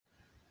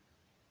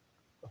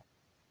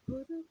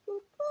Hello.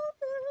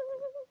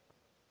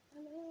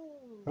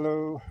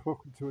 Hello,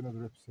 welcome to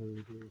another episode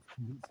of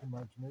Convincing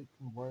My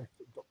Jamaican Wife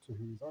Doctor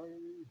Who's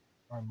Diary.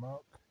 I'm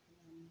Mark,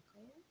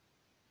 Nicole.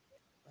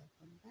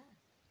 Welcome back.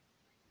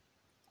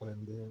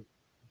 and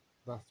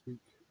last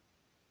week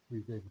we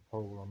gave a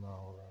poll on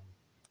our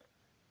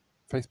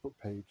Facebook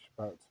page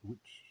about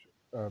which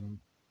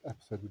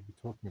episode we'd be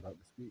talking about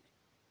this week,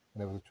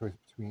 and there was a choice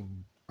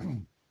between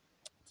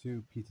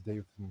two Peter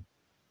Davison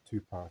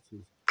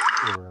two-parters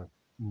or a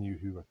new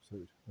Who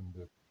episode, and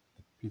the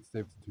Peter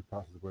Davison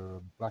two-parters were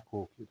Black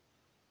Orchid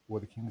or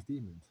the King's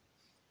Demons,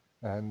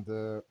 and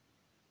it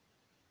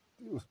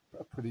was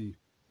a pretty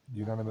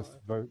unanimous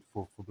vote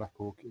for Black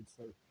Orchid,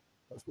 so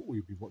that's what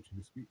we'll be watching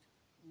this week.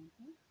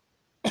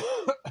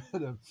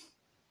 Mm-hmm.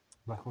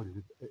 Black Orchid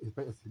is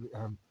basically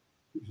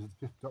features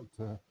the Fifth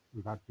Doctor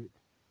with Adric,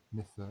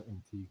 Nyssa,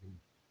 and Tegan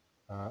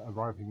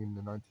arriving in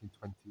the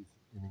 1920s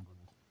in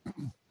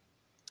England,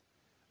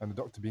 and the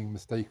Doctor being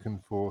mistaken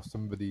for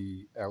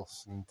somebody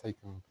else and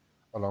taken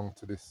along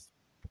to this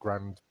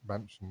grand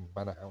mansion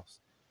manor house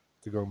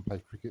to go and play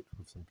cricket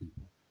with some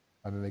people,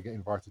 and then they get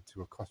invited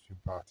to a costume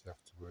party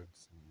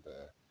afterwards, and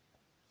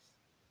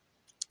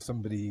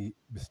somebody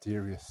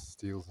mysterious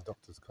steals the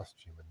Doctor's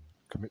costume and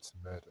commits a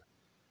murder,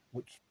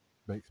 which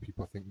makes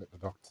people think that the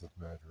Doctor's a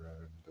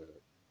murderer, and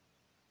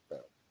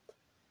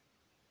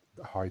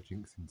the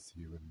hijinks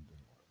ensue,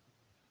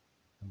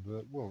 and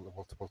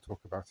we'll talk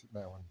about it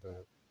now and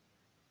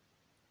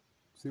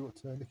see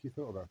what Nikki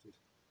thought about it.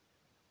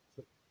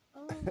 So,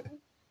 Um,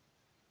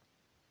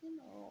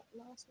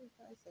 last week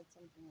I said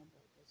something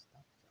about this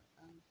doctor,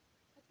 and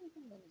I think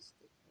I'm gonna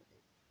stick with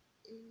it.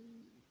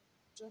 He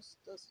just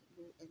doesn't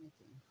do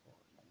anything for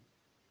me,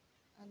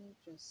 and he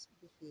just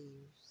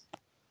behaves.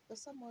 For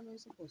someone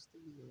who's supposed to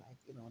be like,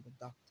 the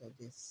doctor,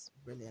 this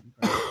brilliant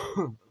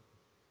person,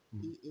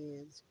 he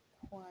is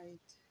quite.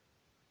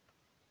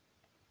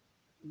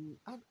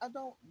 I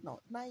don't know.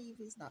 Naive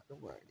is not the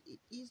word.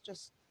 He's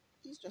just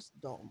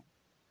dumb.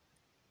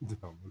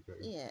 dumb, okay.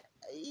 Yeah,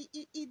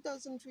 he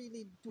doesn't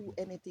really do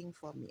anything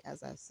for me,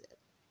 as I said.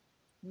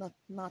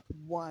 Not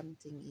one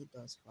thing he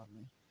does for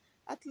me.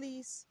 At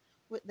least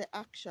with the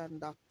action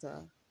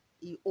doctor,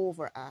 he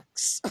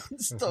overacts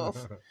and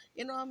stuff.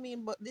 You know what I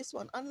mean? But this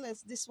one,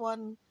 unless this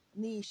one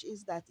niche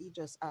is that he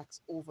just acts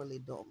overly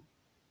dumb.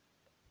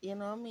 You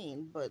know what I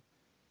mean? But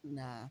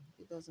nah,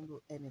 he doesn't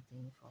do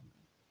anything for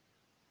me.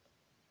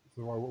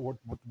 So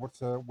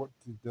what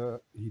did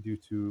he do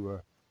to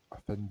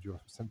offend your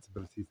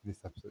sensibilities in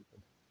this episode?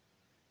 Then?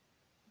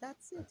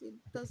 That's it. He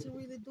doesn't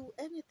really do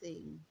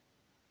anything.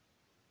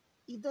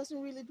 He doesn't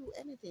really do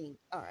anything.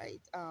 All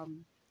right.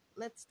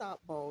 Let's talk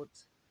about.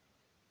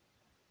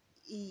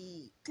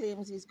 He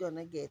claims he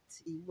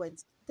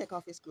went take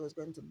off his clothes,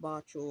 going to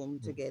bathroom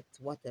to Mm. get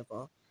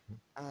whatever. Mm.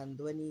 And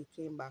when he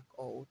came back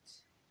out,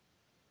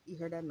 he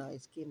heard a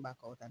noise, came back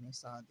out, and he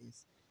saw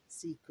this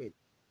secret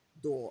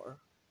door.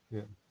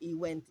 Yeah, He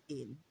went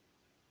in.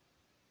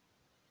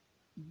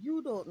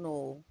 You don't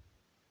know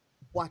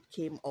what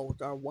came out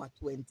or what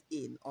went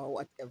in or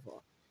whatever.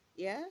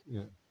 Yeah?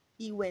 yeah.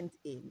 He went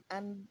in,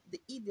 and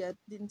the idiot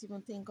didn't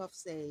even think of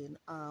saying,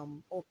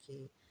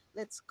 okay,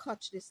 let's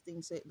catch this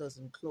thing so it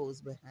doesn't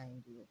close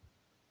behind you.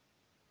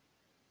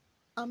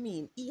 I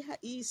mean,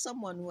 he's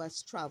someone who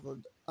has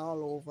traveled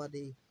all over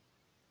the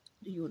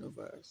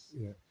universe,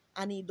 Yeah.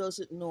 and he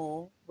doesn't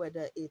know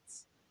whether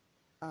it's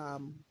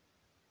um,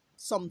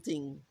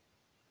 something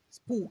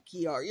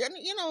spooky or you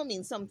know what I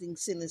mean, something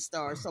sinister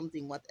or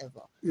something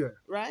whatever, Yeah.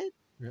 right?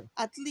 Yeah.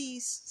 At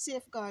least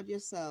safeguard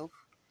yourself,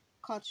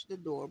 catch the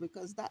door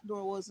because that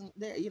door wasn't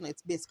there.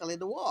 It's basically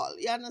the wall.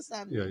 You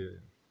understand Yeah. me? Yeah.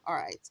 All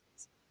right,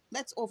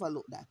 let's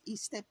overlook that. He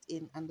stepped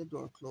in and the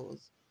door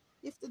closed.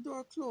 If the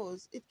door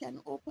closed, it can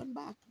open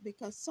back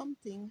because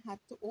something had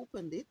to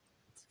open it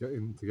To get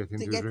to into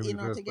his get room in in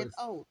the or to first get place.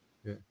 out.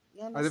 Yeah. You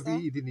I don't think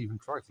understand? he didn't even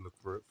try to look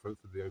for the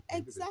opening, did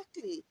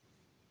Exactly.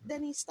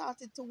 Then he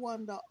started to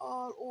wander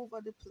all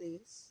over the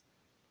place,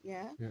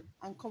 yeah, he? Yeah.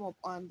 and come up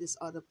on this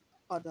other's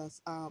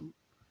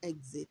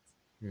exit.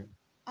 Yeah.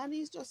 And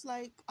he's just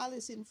like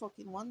Alice in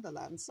fucking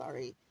Wonderland.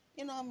 Sorry.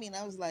 You know what I mean?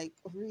 I was like,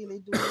 really,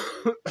 dude?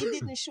 He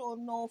didn't show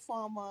no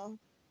form of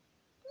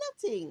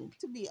nothing,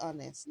 to be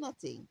honest.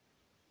 Nothing.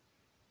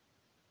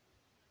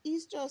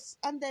 He's just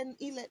and then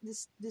he let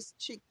this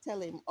chick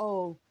tell him,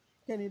 oh,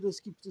 can you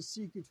just keep the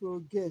secret for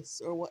a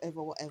guest or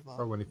whatever, whatever.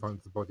 Oh, when he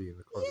finds the body in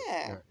the closet.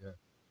 Yeah. Yeah. Yeah.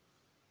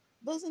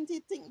 Doesn't he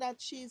think that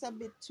she's a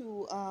bit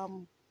too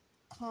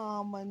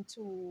calm and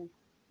too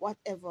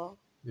whatever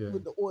Yeah.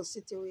 with the whole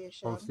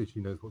situation? Obviously,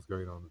 she knows what's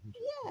going on, doesn't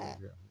she? Yeah.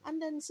 Yeah.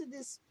 And then see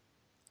this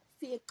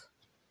fake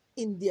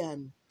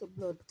Indian, the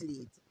blood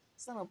cleat,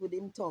 stand up with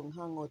him tongue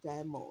hang out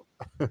her mouth.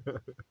 Yeah.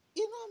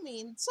 You know what I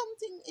mean?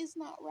 Something is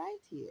not right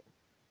here.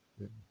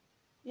 Yeah.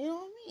 You know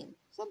what I mean?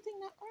 Something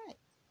not right.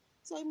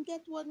 So him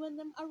get one when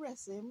them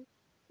arrest him,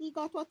 he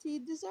got what he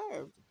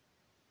deserved.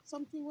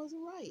 Something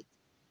wasn't right.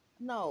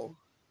 No.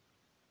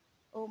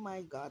 Oh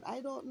my God. I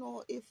don't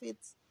know if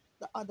it's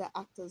the other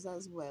actors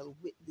as well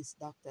with this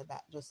doctor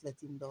that just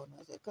let him down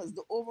as well. Because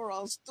the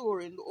overall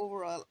story and the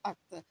overall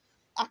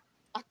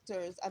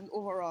actors and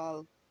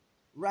overall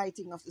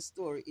writing of the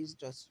story is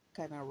just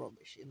kind of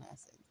rubbish in a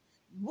sense.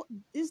 What,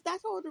 is that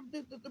how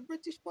the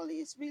British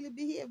police really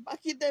behave back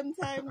in them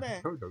time I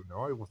there? don't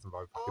know. I wasn't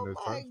alive back in Oh those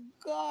my times.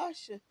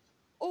 gosh.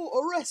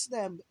 Oh, arrest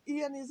them.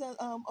 Ian is an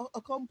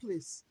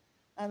accomplice.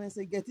 And I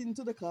say, get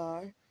into the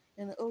car.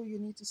 And oh, you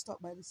need to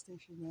stop by the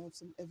station. You have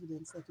some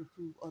evidence that will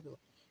prove other.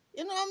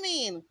 You know what I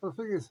mean? But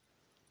the thing is,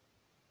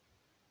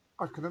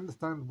 I can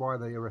understand why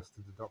they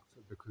arrested the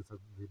doctor because of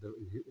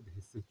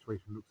his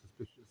situation looked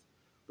suspicious.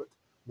 But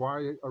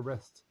why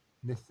arrest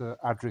Nissa,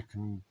 Adric,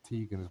 and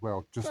Tegan as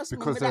well? Just Trust me,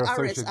 because me the they're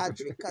arrest associated.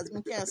 Adric because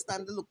me can't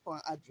stand the look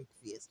on Adric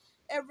face.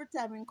 Every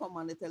time he come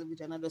on the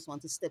television, I just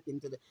want to step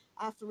into the.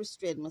 I have to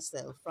restrain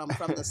myself from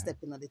the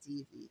stepping of the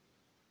TV.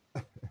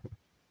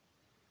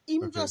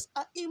 Him Okay, just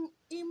him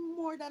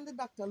more than the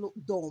doctor look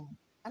dumb,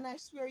 and I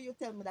swear you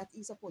tell me that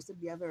he's supposed to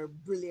be a very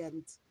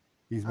brilliant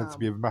he's meant to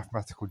be a um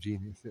mathematical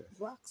genius. Yes.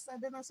 boxer.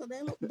 Then I saw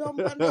they look dumb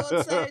on the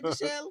outside,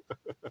 Shell.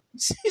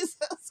 Jesus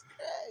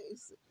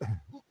Christ.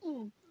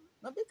 Mm-mm.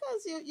 Not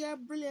because you're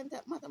brilliant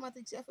at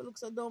mathematics, you have to look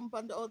so dumb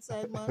on the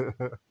outside, man.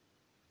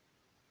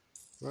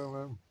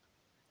 Well,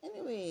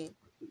 Anyway,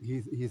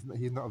 he's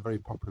not a very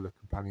popular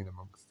companion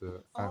amongst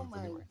the oh fans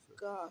my anyway. So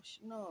gosh,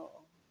 no.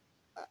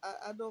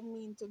 I don't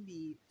mean to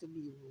be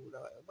rude,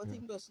 but yeah.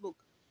 him just look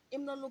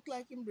him not look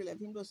like him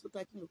brilliant. Him just look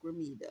like him look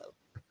remedial.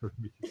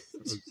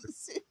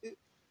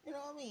 You know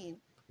what I mean?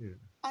 Yeah.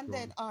 And Go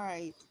then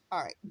on.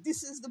 all right.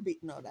 This is the bit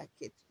now that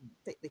kid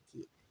take the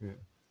cake. Yeah.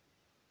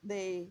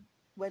 They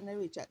when they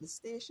reach at the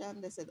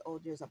station, they said, "Oh,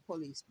 there's a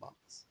police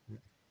box," Yeah.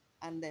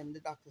 and then the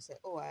doctor said,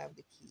 "Oh, I have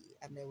the key,"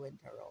 and they went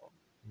around.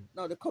 Yeah.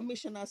 Now the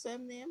commissioner,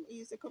 same name,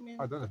 he's the I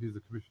commissioner, don't know if he's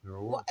the commissioner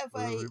or what.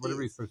 whatever he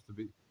Whatever he's is, supposed to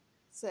be.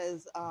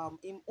 says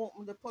him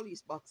opened the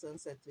police box and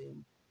said to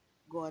him,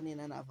 "Go on in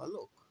and have a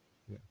look."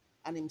 Yeah.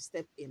 And him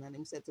step in and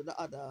him said to the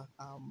other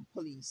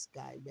police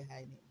guy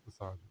behind him, The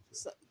sergeant.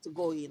 so, to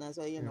go in as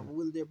well, Yeah.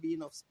 will there be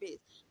enough space?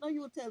 Now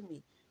you tell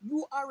me,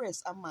 you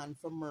arrest a man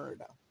for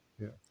murder,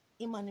 Yeah.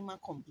 him and him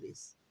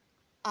accomplice,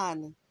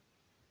 and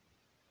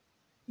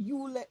you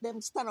let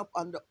them stand up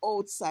on the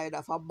outside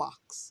of a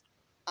box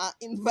and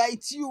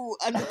invite you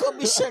and the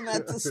commissioner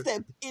to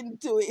step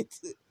into it.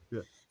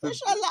 Yeah. They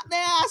should lock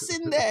their ass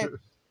in there.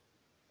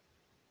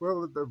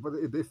 Well, but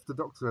if the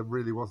doctor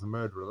really was a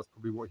murderer, that's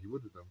probably what he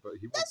would have done. But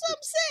he That's what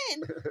I'm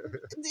saying.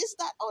 Is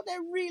that how they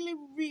really,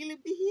 really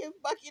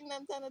behaved back in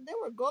them time? They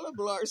were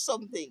gullible or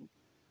something.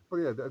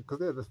 well, yeah, because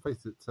let's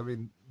face it. I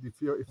mean, if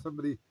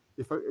somebody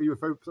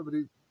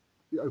somebody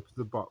opens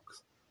the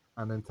box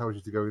and then tells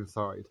you to go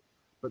inside,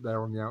 but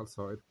they're on the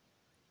outside,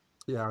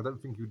 yeah, I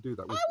don't think you'd do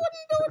that, I would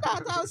wouldn't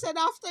do that. I said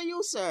after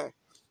you, sir.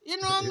 You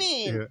know what I you?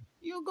 mean? Yeah.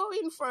 You go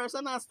in first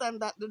and I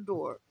stand at the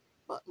door.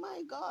 But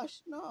my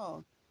gosh,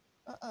 no.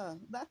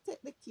 That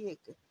take the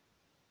cake.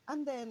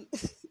 And then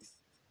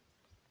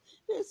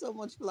there's so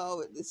much flaw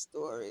with this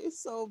story.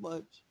 So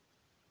much.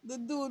 The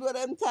dude with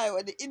them tie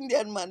with the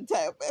Indian man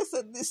tie up. I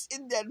said this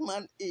Indian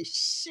man is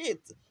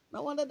shit.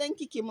 No wonder they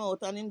kick him out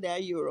and in there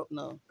Europe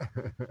now.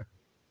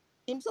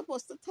 Him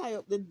supposed to tie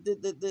up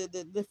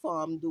the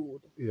farm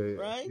dude. Yeah, yeah,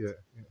 Right? yeah,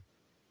 yeah.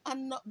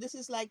 And not, this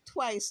is like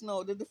twice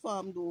now that the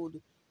farm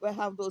dude will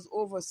have those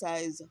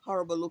oversized,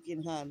 horrible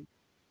looking hand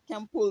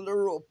can pull the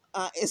rope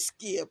and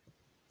escape.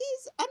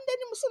 And then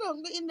him sit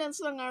down, the Indian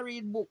sit down and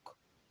read book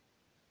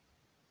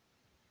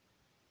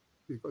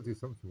He's got to do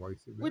something while he's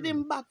sitting there. with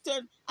him back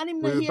turned and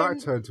him With not his hear back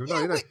turned to him. No,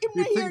 yeah, you know, with him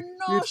not hear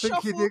no you'd think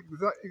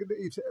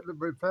shuffle.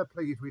 when fair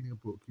play, he's reading a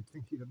book. You'd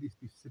think he'd at least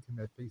be sitting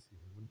there facing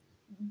him, wouldn't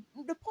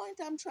he? The point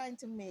I'm trying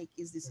to make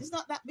is this. Yeah. It's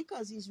not that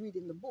because he's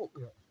reading the book.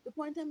 Yeah. The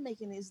point I'm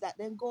making is that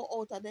then go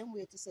out of them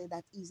way to say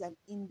that he's an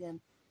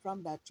Indian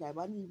from that tribe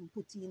and even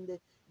put in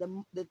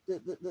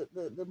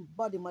the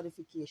body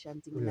modification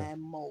thing in Yeah. their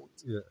mouth.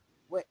 Yeah.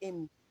 Where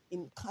him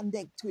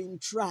connect to him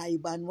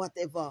tribe and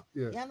whatever.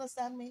 Yeah. You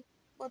understand me?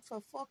 But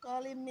for fuck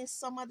all, he miss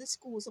some of the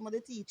school, some of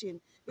the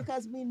teaching.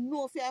 Because me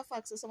know for a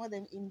fact some of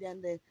them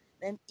Indian,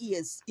 them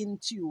ears in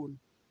tune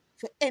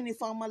for any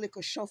form of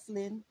little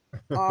shuffling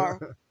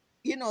or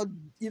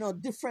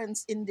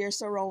difference in their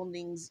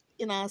surroundings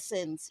in a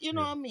sense. You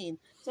know Yeah. what I mean?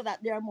 So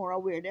that they're more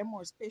aware, they're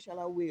more spatial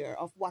aware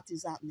of what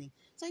is happening.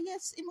 So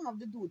yes, him have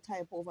the dude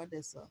type over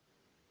there, sir.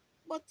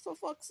 But for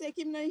fuck's sake,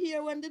 him not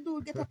here when the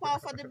dude get up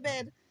off of the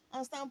bed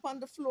and stand on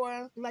the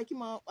floor like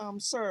him a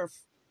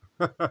surf.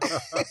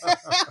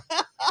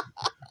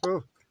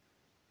 Well,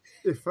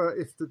 if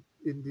the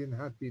Indian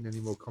had been any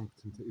more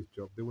competent at his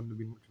job, there wouldn't have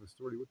been much of a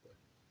story, would there?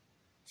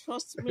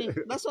 Trust me.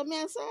 That's what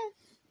I say.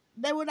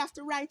 They would have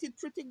to write it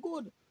pretty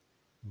good.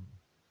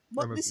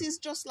 But this is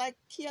just like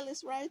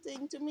careless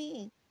writing to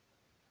me.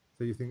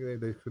 So you think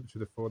they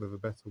should have thought of a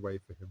better way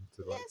for him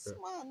to Yes,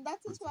 man. That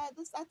is why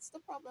that's the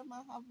problem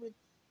I have with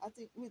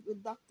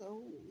Doctor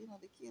Who.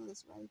 The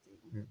careless writing.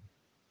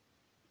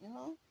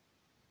 Yeah.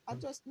 I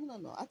just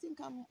no. I think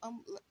I'm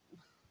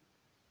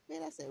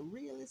wait, I say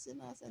realist in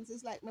a sense.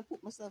 It's like me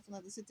put myself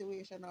in the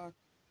situation or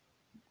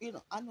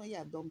I know you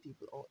have dumb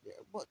people out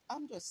there, but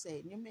I'm just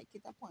saying, you make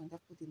it a point of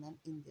putting an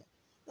Indian.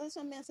 That's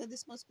why I said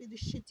this must be the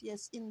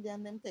shittiest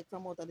Indian them take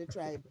from out of the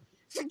tribe.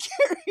 For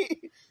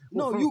carry.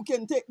 Well, No, you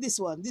can take this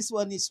one. This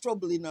one is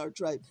trouble in our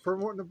tribe.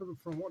 from what the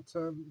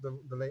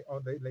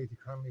lady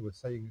Cranley was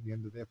saying at the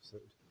end of the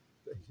episode,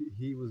 that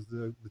he was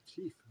the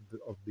chief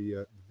of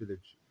the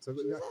village. So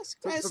Jesus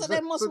Christ, so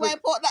they must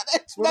wipe out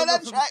that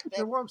tribe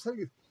then. what I'm saying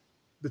is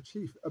the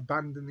chief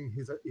abandoning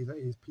his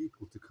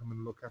people to come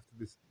and look after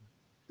this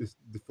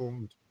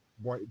deformed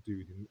white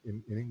dude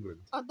in England.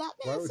 Oh, that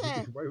Why may would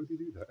say. why would he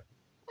do that?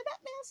 That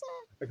may say.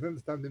 I can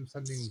understand him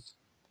sending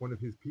one of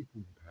his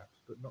people,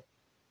 perhaps, but not.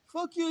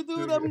 Fuck you,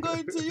 dude. I'm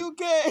going to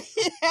UK.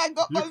 I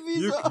got my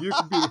visa. You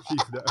can be the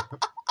chief now.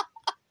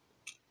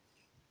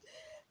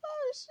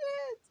 Oh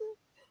shit.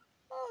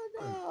 Oh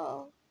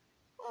no.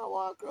 I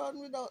walk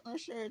around without no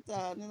shirt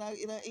on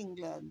in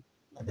England.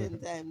 Not in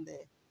time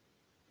there.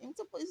 Him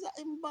supposed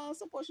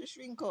to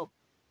shrink up.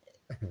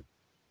 So,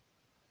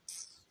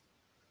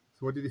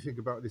 what did you think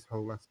about this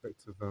whole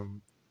aspect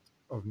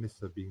of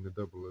Nissa being the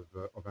double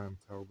of Anne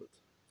Talbot?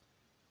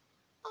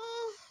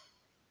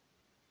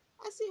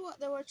 I see what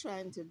they were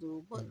trying to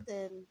do, but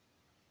then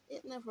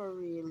it never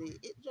really.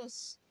 It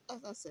just,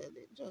 as I said,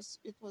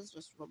 it was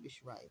just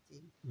rubbish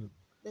writing.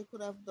 They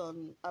could have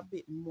done a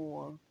bit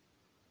more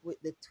with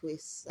the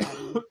twists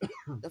and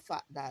the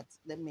fact that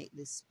they make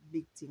this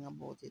big thing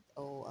about it.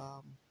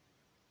 Oh,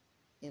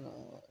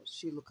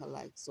 she look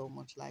alike so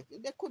much like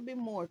it. There could be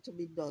more to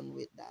be done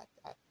with that.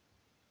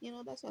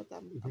 That's what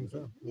I'm. You think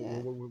so? Yeah.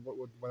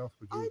 What else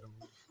would you?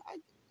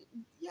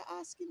 You're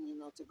asking me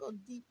not to go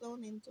deep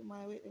down into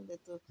my way and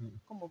to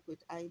come up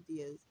with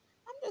ideas.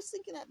 I'm just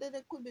thinking that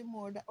there could be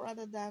more that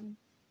rather than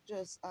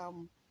just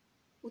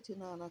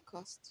putting on a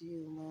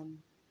costume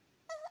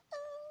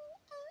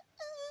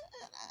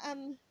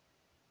and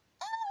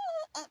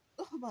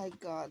oh my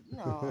God,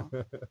 no.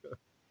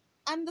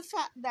 And the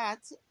fact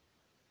that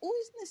who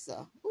is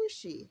Nissa? Who is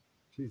she?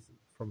 She's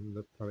from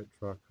the planet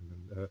Truck,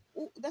 and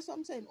that's what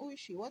I'm saying. Who is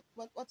she? What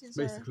is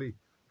basically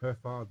her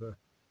father?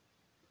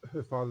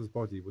 Her father's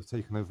body was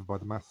taken over by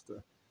the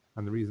Master,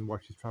 and the reason why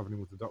she's traveling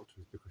with the Doctor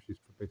is because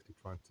she's basically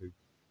trying to.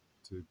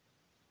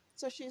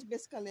 So she's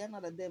basically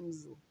another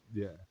damsel.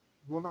 Yeah.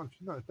 Well, no,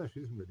 she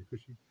isn't really,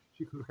 because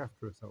she can look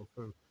after herself.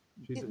 So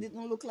it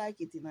didn't look like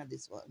it in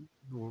this one.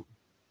 Well,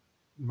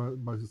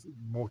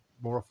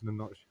 more often than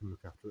not, she can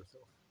look after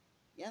herself.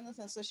 You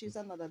understand? So she's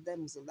another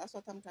damsel. That's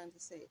what I'm trying to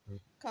say.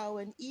 Because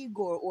when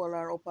Igor all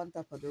her up on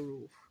top of the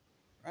roof,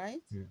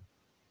 right?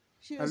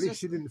 Yeah. At least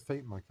she didn't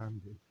faint like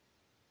Andy.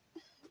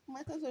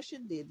 Might as well she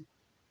did.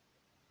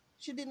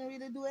 She didn't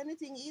really do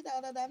anything either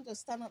other than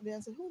just stand up there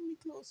and say, hold me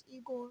close,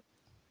 Igor.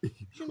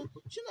 She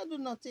not do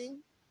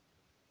nothing.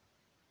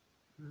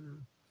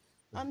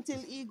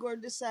 Until Igor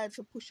decided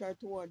to push her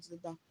towards the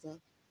Doctor.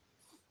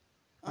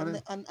 And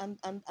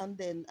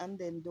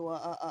then do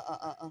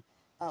a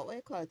what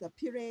you call it, a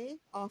puree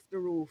off the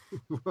roof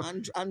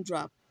and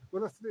drop.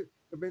 Well, that's it.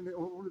 I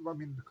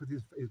mean, because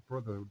his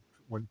brother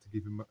went to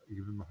give him a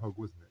hug,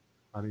 wasn't it?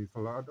 And he's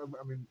like,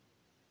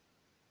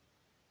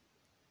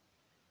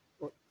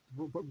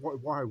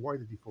 why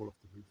did he fall off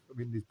the roof? I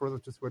mean, his brother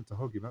just went to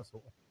hug him. That's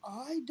all.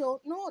 I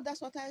don't know.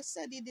 That's what I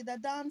said. He did a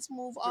dance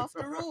move off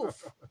the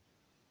roof.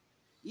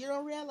 You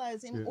don't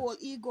realize him all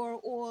Igor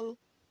all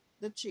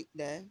the chick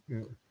there.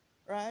 Yeah.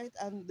 Right?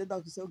 And the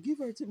doctor said, give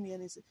her to me.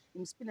 And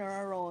him spin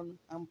her around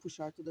and push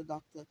her to the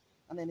doctor.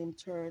 And then him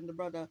turn the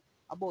brother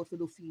about to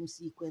do film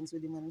sequence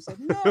with him. And he said,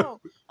 no.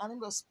 And him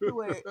just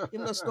do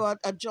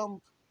a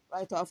jump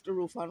right off the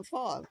roof and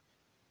fall.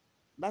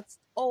 That's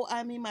all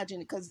I'm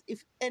imagining. Because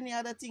if any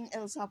other thing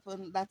else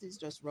happened, that is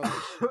just rubbish.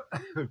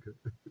 Okay.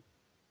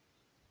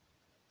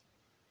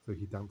 So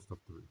he danced off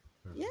the roof.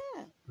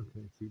 Yeah.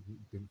 Okay. So he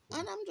didn't fall.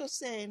 And I'm just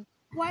saying,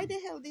 why the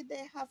hell did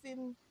they have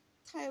him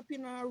tie up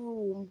in a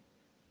room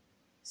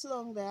so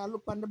long there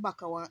look on the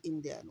back of one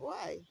Indian?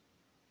 Why?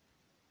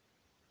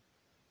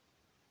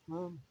 I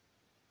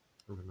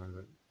don't know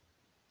that.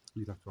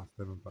 You'd have to ask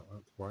them about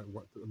that. Why?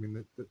 What? I mean,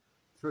 them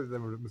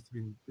must have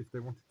been, if they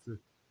wanted to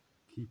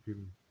keep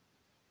him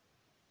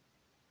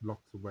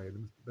locked away,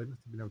 they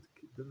must have been able to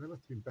keep. There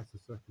must have been better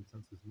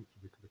circumstances in which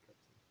they could have kept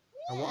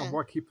him. Yeah. And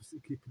why keep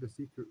it a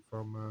secret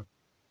from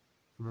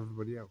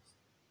everybody else?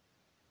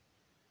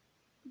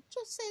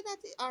 Just say that.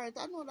 All right,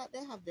 I know that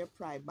they have their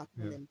pride back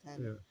in them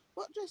time,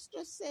 but just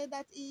say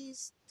that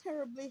he's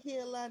terribly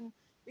ill, and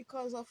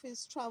because of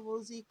his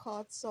travels he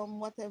caught some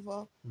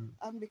whatever,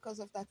 and because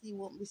of that he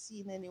won't be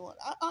seeing anyone.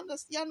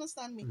 You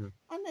understand me?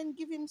 And then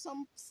give him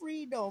some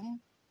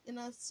freedom in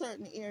a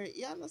certain area.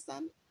 You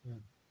understand?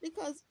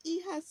 Because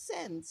he has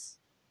sense.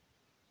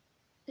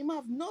 Him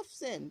have enough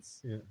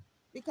sense.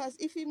 Because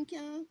if him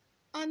can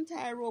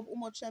untie rope, how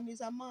much time is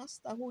a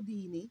master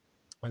Houdini.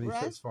 And he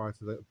sets fire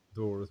to the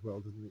door as well,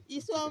 doesn't he?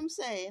 You see what I'm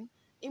saying?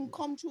 Him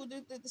come through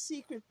the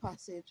secret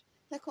passage,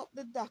 take up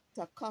the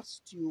Doctor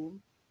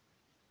costume,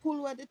 pull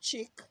away the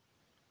chick,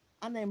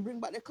 and then bring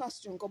back the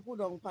costume, go put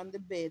down on the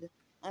bed,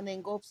 and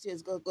then go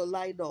upstairs, go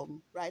lie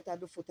down right at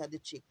the foot of the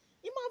chick.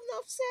 Him have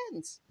enough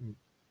sense.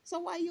 So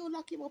why you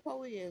lock him up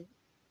away?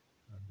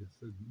 I guess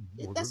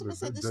That's what I the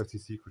said. dirty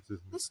secret,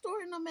 isn't The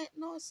story no make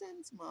no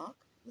sense, Mark.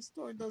 The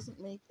story doesn't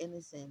make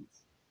any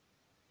sense.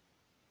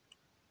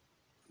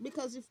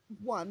 Because if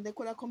one, they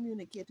could have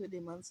communicated with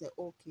him and said,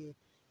 okay,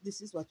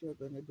 this is what you're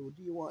going to do.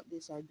 Do you want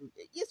this or do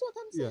this? Yes, what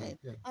I'm it? Yeah, saying.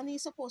 yeah. And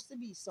he's supposed to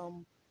be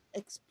some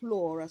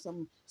explorer,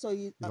 some. So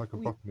He's like a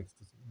we botanist,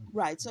 isn't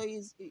right. So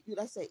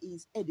let's say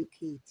he's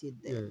educated he?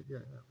 Yeah, then. yeah,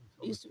 yeah.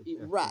 He's, Obviously,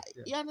 yeah, right.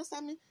 yeah. You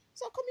understand me?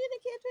 So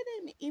communicate with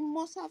him. He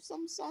must have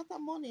some sort of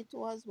money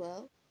too as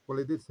well. Well,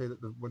 he did say that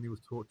when he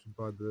was tortured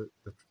by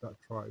that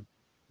tribe,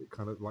 it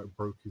kind of like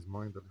broke his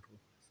mind a little.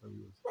 So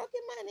he was. Rocky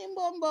man in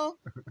Bumbo.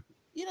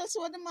 You know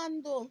what the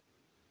man do.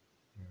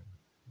 Yeah,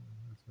 yeah,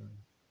 that's right.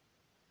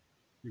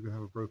 You can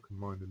have a broken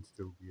mind and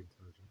still be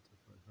intelligent. I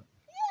suppose, right?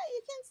 Yeah,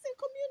 you can still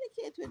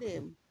communicate with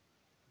him.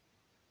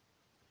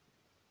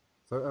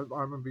 So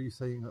I remember you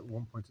saying at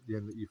one point at the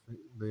end that you think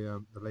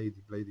the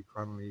Lady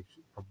Cranley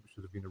probably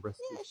should have been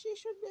arrested. Yeah, she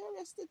should be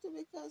arrested too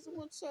because the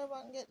wood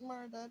servant get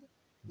murdered,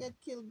 get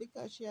killed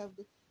because she have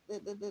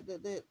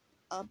the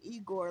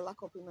Igor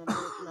lock up in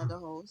another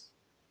house.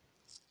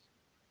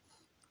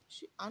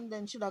 And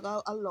then she'd have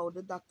allowed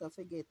the doctor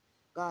to get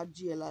God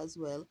jail as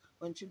well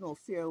when she know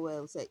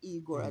farewell say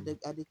Igor are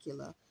the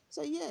killer.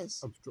 So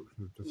yes,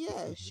 Obstruction of justice.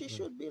 yeah, Isn't she it?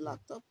 should be Yeah.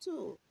 locked up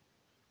too.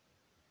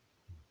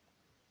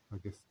 I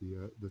guess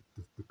the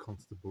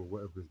constable,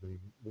 whatever his name,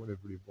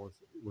 whatever he was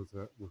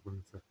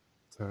willing to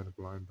turn a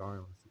blind eye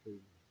on this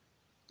occasion.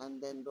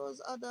 And then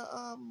those other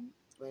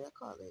what do you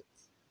call it?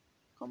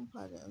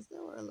 Companions, they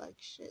were like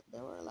shit. They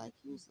were like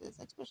useless,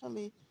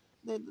 especially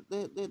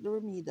the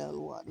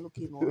remedial one,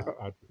 looking one.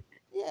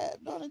 Yeah,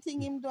 the only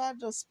thing him do I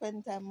just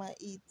spend time I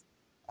eat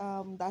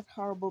that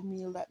horrible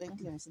meal that them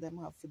claims them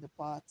have for the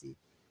party.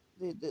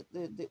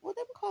 The what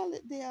them call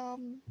it?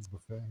 The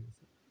Buffet.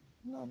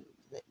 no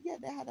yeah,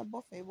 they had a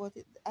buffet, but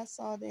I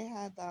saw they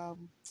had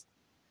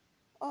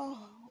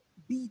oh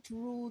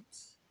beetroot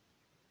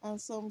and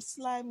some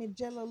slimy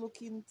jello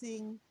looking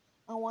thing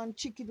and one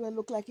chicken will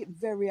look like it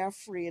very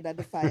afraid of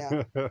the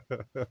fire.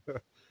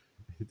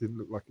 It didn't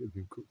look like it had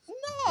been cooked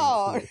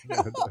very much, No, did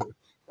no. it? No.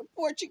 The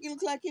poor chicken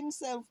look like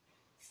himself,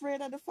 afraid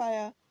of the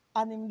fire,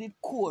 and him did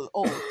cool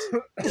out.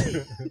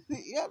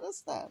 You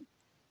understand?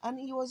 And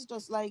he was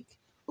just like,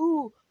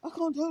 "Oh, I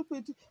can't help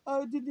it.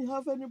 I didn't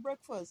have any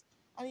breakfast."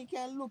 And he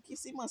can look, you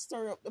see, must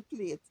stir up the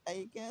plate, and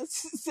he can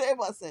say,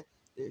 "Must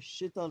there's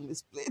shit on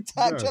this plate."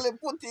 No, Actually,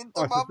 put it into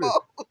I my suspect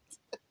mouth.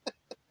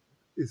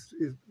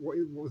 what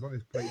was on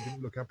his plate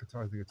didn't look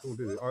appetizing at all,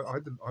 did it?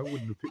 I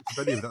wouldn't have picked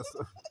up any of that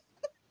stuff.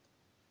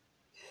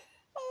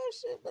 Oh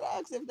shit! But I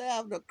asked if they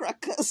have the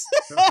crackers.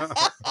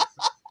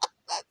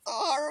 That's how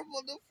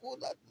horrible the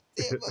food at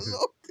the table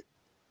look.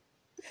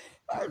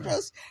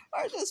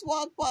 Or just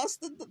walk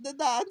past the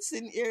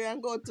dancing area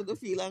and go to the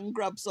field and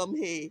grab some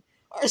hay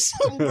or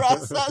some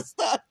grass and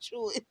start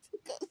chewing it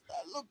because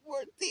that look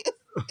more tasty.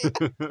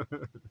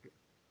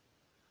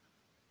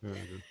 Yeah,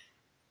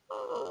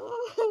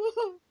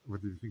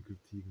 what did you think of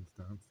Tegan's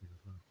dancing as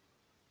well?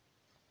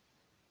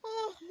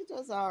 It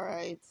was all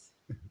right.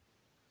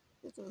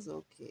 It was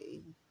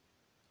okay.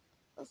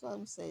 That's what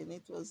I'm saying.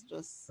 It was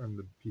just And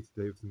Peter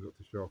Davison got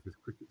to show off his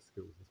cricket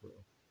skills as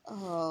well.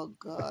 oh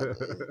god.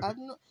 I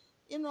don't,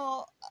 you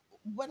know,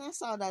 when I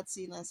saw that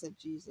scene, I said,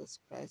 Jesus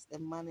Christ, they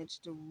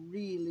managed to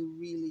really,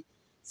 really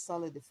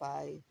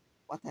solidify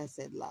what I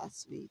said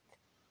last week.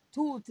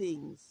 Two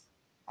things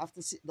I have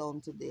to sit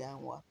down today and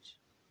watch.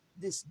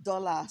 This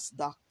dull ass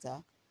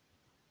doctor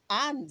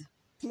and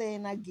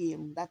playing a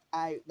game that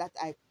I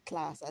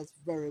class as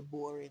very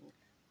boring.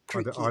 I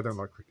Cricket. don't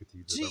like cricket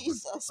either.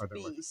 Jesus I don't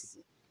like cricket. peace.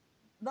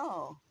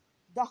 No.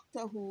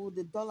 Doctor Who,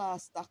 the dull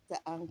ass doctor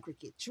and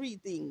cricket. Three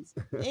things.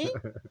 Eh?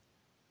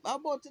 I'm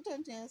about to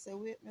turn to you and say,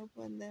 wake me up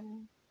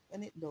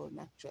when it done,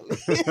 actually.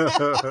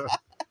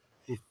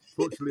 Well,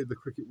 fortunately, the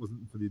cricket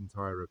wasn't for the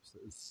entire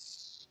episode.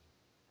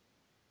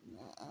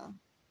 Nah,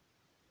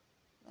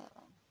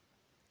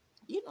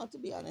 nah. To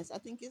be honest, I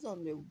think it's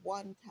only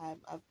one time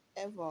I've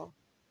ever,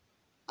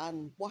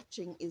 and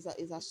watching is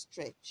a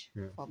stretch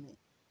Yeah. for me,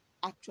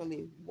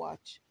 actually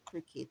watch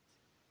cricket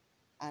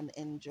and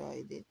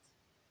enjoyed it.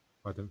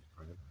 I don't think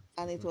I ever have.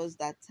 And it was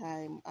that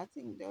time, I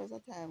think there was a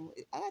time,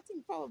 I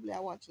think probably I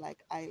watched like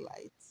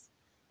highlights,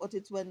 but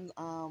it's when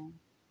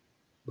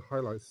The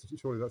highlights.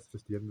 Surely that's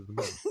just the end of the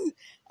month.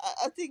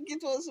 I think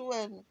it was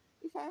when,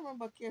 if I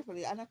remember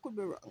carefully, and I could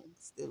be wrong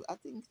still, I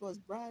think it was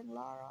Brian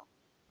Lara,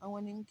 and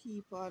when him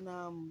keep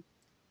on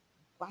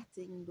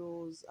batting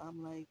those,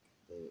 like,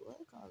 what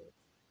do you call it?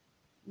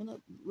 Me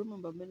not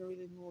remember, me not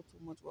really know too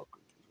much about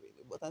cricket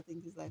really, but I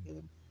think it's like,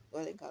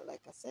 what they call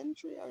like a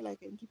century, or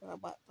like him keeping a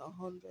bat to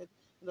 100,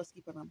 just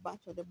keeping a bat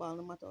with the ball,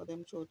 no matter how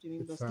them throw to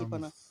him, It just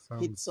keeping a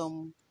hit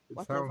some, It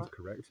whatever. sounds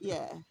correct.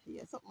 Yeah,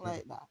 something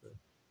like that.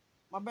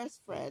 My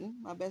best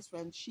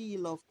friend, she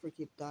loved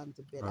cricket gone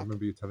to bed. I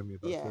remember you telling me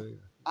about yeah. it.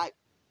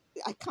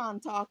 I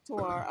can't talk to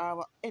her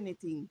or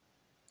anything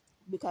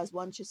because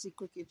once you see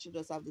cricket, she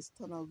just have this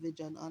tunnel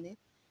vision on it,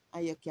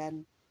 and you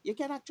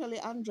can actually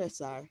undress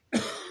her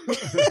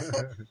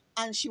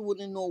and she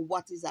wouldn't know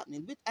what is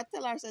happening. But I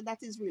tell her, I said,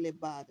 that is really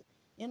bad.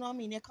 You know what I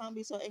mean? You can't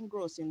be so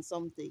engrossed in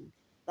something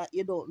that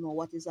you don't know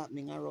what is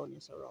happening around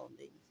your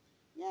surroundings.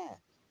 Yeah.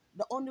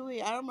 The only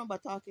way I remember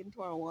talking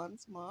to her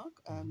once, Mark,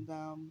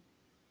 and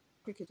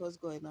cricket was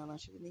going on, and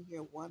she didn't hear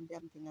one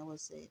damn thing I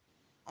was saying.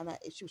 And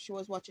she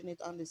was watching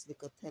it on this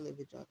little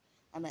television.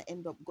 And I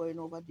end up going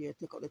over there,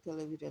 take out the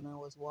television, and I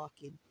was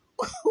walking,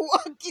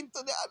 walking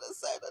to the other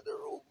side of the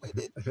room with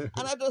it.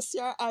 And I just see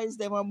her eyes,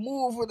 them, and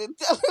move with the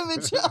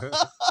television.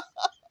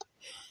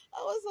 I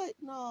was like,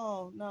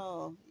 no,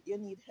 no, you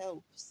need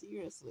help,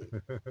 seriously.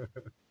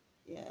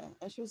 Yeah.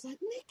 And she was like,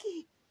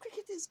 Nikki,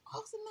 cricket is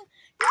awesome, man.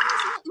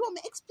 You want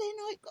me to explain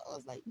how it goes? I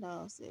was like,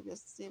 no,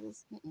 serious,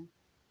 serious.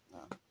 No.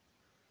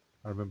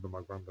 I remember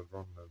my granddad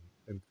Ron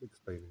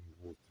explaining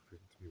water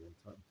cricket to me one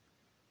time,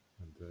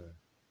 and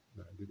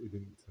no, it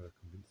didn't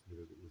convince me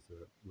that it was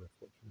worth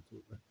watching at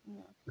all.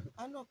 Yeah.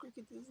 I know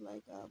cricket is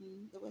like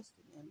the West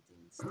Indian thing.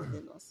 Still,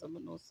 you know,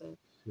 someone knows say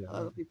Yeah, a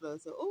lot of people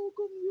say, "Oh,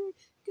 come here,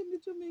 come to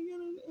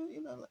Jamaican,"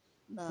 you know. Like,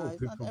 nah, well,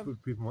 it's not every.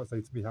 people might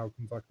say to me, "How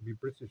comes I can be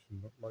British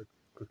and not like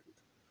cricket?"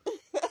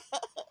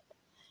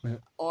 Yeah.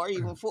 Or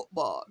even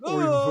football. Or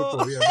even Oh!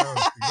 football. Yeah,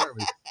 no,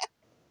 exactly.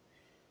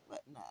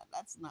 But nah,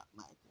 that's not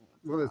my thing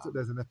Well, at all.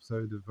 there's an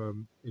episode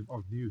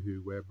of New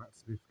Who where Matt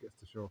Smith gets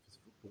to show off his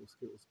football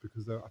skills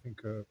because I think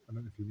I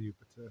don't know if you knew,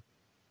 but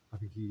I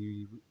think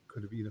he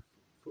could have been a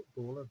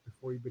footballer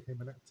before he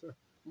became an actor,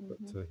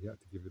 but Mm-hmm. he had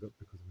to give it up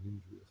because of an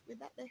injury.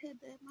 Without the head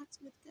there, Matt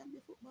Smith can be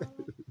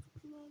footballer.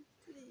 Come on,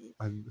 please.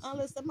 And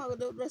Unless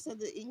the rest of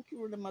the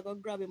crew, them are gonna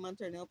grab him and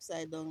turn it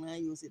upside down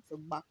and use it to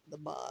back the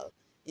ball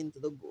into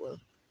the goal.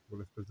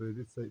 well, I suppose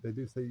they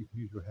do say you can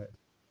use your head.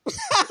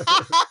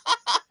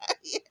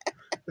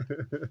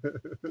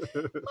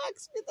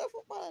 Max Smith a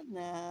footballer?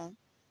 Nah.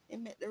 He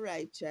made the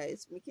right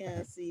choice. We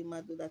can't see him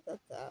do that at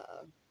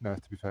all. No,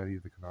 to be fair,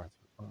 either can I. To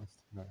be honest,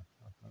 no,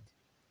 I can't.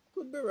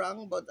 Could be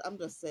wrong, but I'm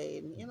just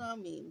saying, you know what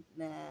I mean?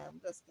 Nah, I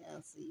just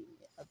can't see him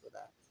do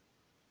that.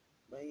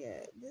 But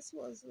yeah, this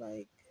was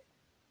like,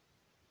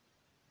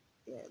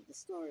 yeah, the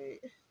story.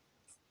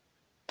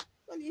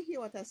 Well, you hear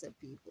what I said,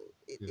 people.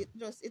 Yeah.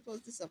 It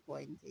was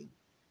disappointing.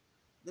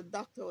 The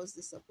doctor was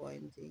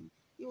disappointing.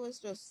 He was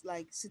just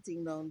like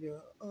sitting down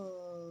there.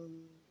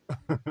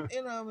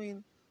 You know what I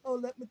mean? Oh,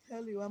 let me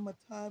tell you, I'm a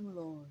Time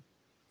Lord.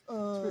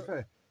 To be Uh,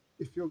 fair,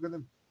 if you're going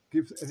to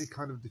give any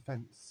kind of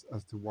defence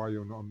as to why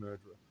you're not a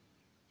murderer,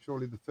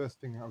 surely the first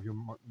thing out of your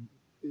mouth,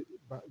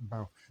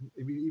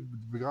 I mean,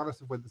 regardless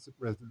of whether it's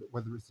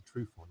the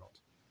truth or not,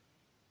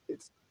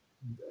 it's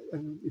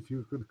and if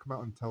you could come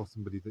out and tell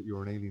somebody that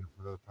you're an alien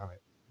from another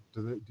planet,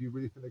 do you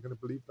really think they're going to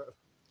believe that?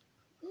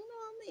 You know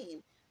what I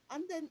mean?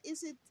 And then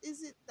is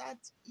it that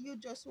you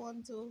just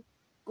want to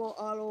go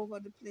all over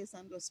the place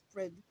and just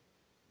spread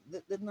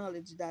the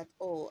knowledge that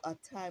oh, a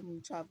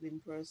time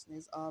traveling person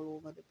is all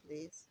over the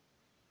place?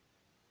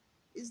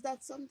 Is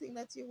that something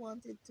that you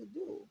wanted to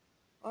do?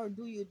 Or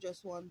do you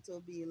just want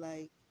to be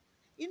like,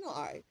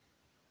 all right,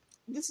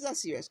 this is a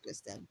serious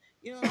question.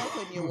 Like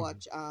when you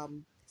watch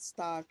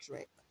Star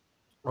Trek.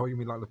 Oh, you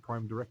mean like the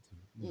Prime Directive,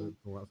 Mm.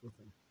 all that sort of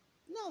thing?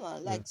 No, Yeah,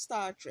 like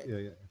Star Trek.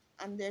 yeah.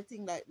 And their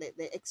thing like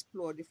they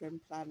explore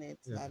different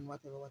planets Yeah. and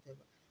whatever.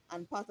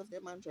 And part of their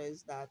mantra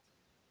is that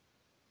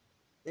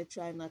they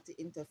try not to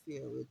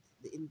interfere with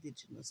the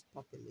indigenous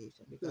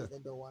population Yeah. because they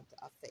don't want to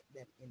affect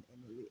them in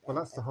any way. Well, Or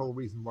that's the whatever. whole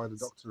reason why the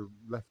Doctor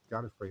left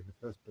Gallifrey in the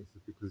first place,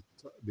 is because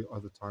the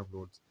other Time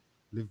Lords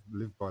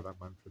live by that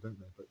mantra, don't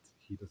they? But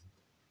he doesn't.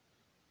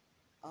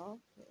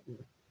 Okay. Yeah.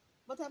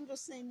 But I'm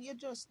just saying, you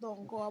just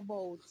don't go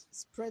about Yeah.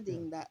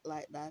 spreading that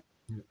like that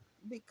Yeah.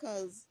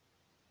 because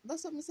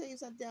that's what I'm saying.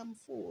 You're a damn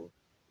fool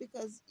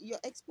because you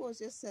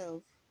expose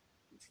yourself.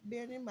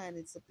 Bearing in mind,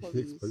 it's the He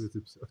police. exposed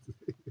himself.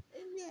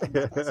 Yeah,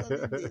 but that's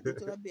what they did.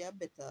 It would be a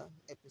better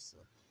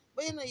episode.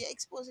 But you're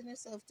exposing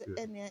yourself to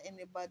Yeah.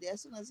 anybody.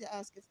 As soon as you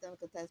ask if they're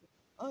going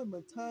I'm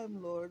a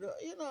Time Lord, or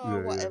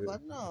Yeah. whatever.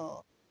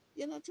 No,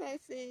 try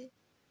to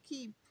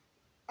keep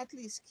at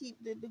least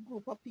keep the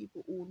group of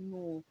people who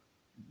know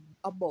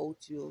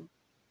about you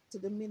to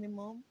the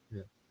minimum.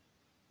 Yeah.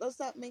 Does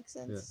that make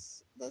Yeah.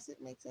 sense? Does it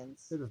make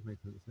sense? It does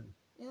make sense. Yeah.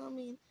 You know what I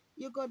mean?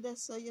 You go there,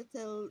 so you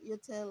tell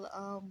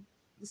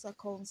this a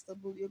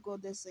constable. You go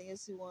there, so you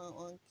see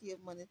one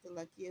cave man, you tell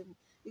a cave.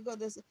 You go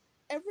there, so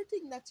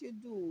everything that you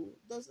do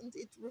doesn't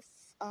it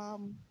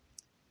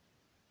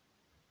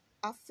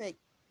affect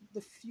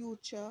the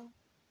future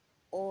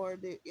or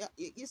the yeah?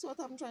 You see what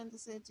I'm trying to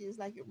say to you? It's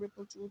like it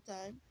ripple through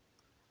time.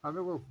 I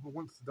know. Well,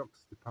 once the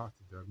Doctor's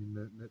departed, though, I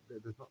mean,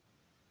 there's not.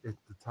 If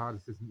the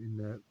TARDIS isn't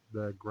in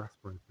their grasp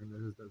or anything,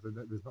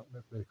 there's not.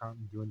 They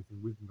can't do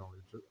anything with the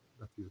knowledge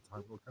that he's a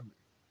Time Lord, can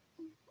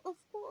Of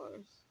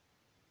course,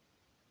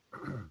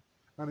 they?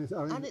 And it's,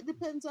 I and mean, it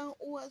depends on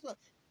who as well.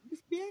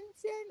 Fair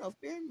enough.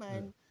 Bear in yeah.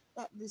 mind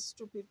that this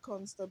stupid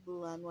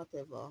constable and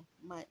whatever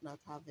might not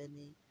have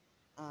any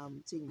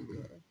thing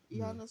there. You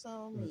Yeah.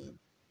 understand what I Yeah. mean?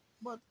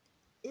 But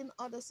in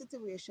other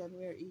situation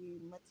where he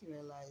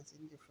materialize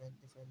in different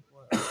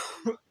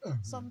worlds,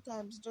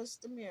 sometimes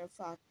just the mere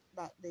fact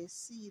that they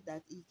see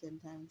that he can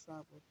time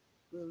travel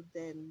will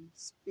then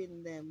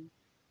spin them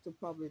to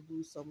probably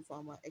do some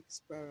form of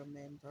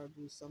experiment or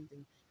do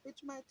something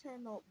which might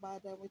turn out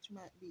bad and which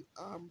might be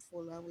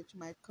harmful and which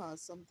might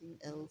cause something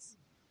else.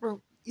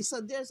 Well,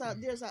 So there's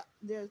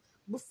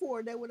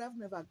before they would have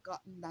never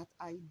gotten that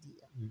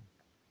idea.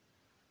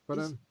 but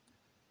It's,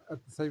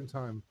 at the same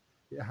time,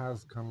 it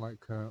has kind of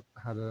like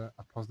had a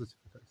positive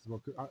effect as well.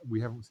 'Cause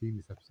we haven't seen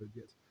this episode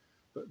yet,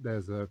 but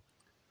there's a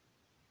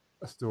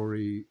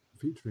story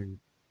featuring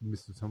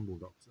Mr. Tumble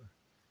Doctor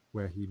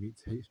where he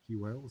meets H.G.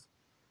 Wells,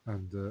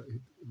 and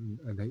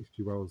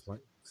H.G. Wells,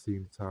 like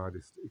seeing the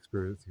TARDIS,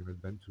 experiencing an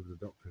adventure with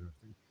the Doctor and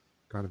everything,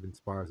 kind of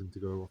inspires him to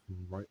go off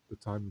and write the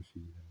Time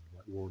Machine and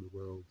like War of the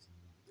Worlds and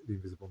the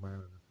Invisible Man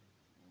and everything.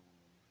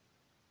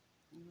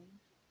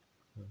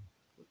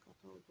 look at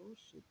all those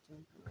shit.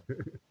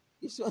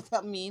 You see what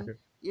I mean?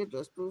 You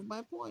just proved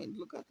my point.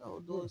 Look at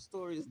all those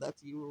stories that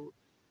you wrote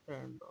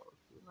turned out.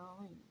 You know,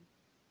 what I mean?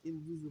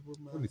 Invisible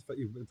Man,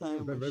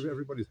 Time Machine.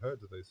 Everybody's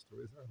heard of those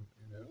stories, haven't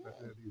they? You know,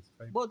 Yeah. these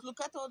famous. But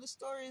look at how the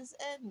stories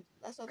end.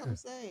 That's what I'm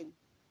saying.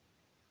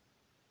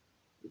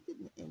 It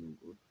didn't end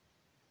good.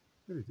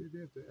 Yeah, they did.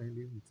 Yeah, the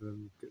aliens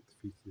get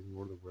defeated in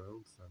War of the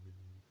Worlds. I mean,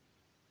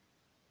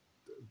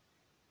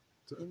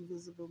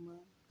 Invisible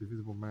Man, the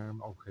Invisible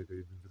Man. Okay, the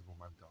Invisible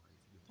Man dies.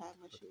 Time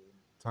Machine.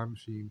 Time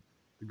Machine.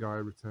 The guy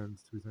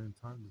returns to his own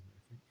time, doesn't he?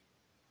 I think.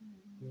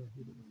 Yeah,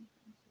 he does.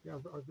 Yeah,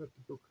 I've read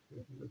the book.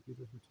 Yeah, he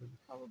does return.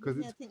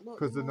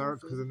 Because the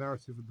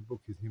narrative of the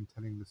book is him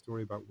telling the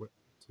story about what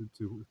to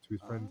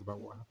his friends about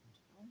what happened.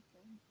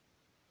 Okay.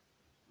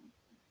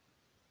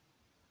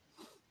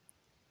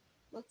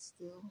 But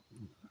still,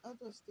 I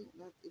just think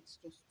that it's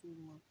just too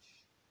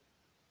much.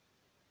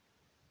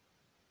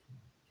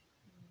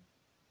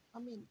 I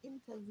mean,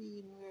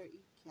 intervene where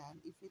it can,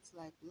 if it's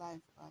like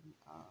life and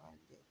or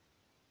death.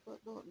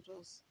 But don't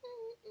just,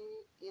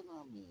 you know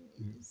what I mean?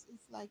 It's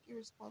like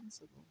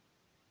irresponsible.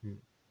 Yeah.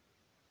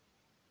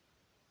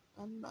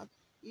 I'm not,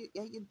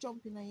 you're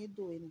jumping and you're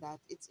doing that.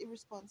 It's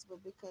irresponsible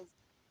because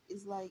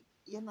it's like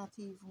you're not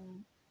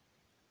even,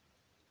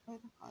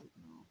 what do I call it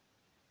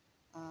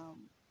now?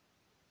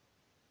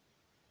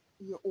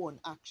 Your own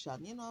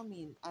action, you know what I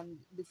mean? And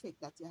the fact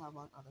that you have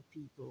on other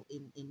people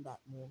in that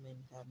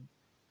moment. And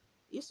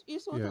you see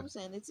what Yeah. I'm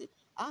saying?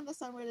 I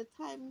understand where the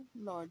Time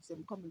Lords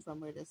them coming from,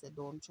 where they say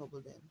don't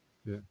trouble them.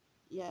 Yeah.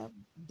 Yeah,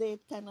 they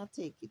cannot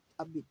take it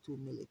a bit too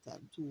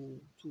militant,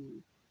 too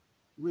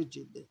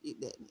rigid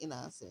in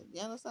a sense.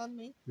 You understand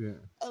me? Yeah.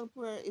 Help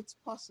where it's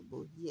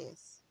possible,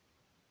 yes.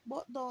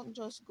 But don't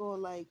just go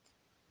like,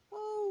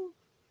 oh,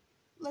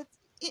 let's.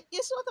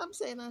 You see what I'm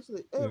saying?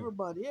 Actually,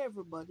 everybody. Yeah.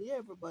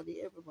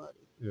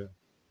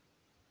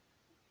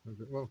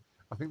 Okay. Well,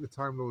 I think the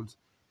Time Lords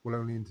will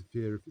only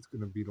interfere if it's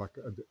going to be like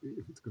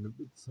if it's going to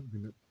be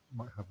something that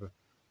might have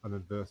an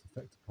adverse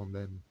effect upon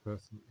them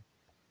personally.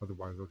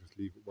 Otherwise, they'll just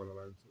leave it well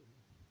alone. Sort of.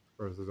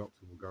 Whereas the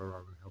Doctor will go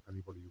around and help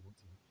anybody who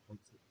wants it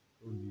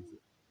or needs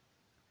it.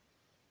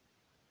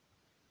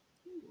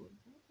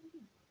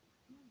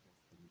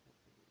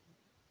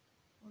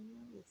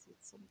 Unless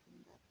it's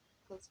something that,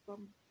 because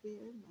from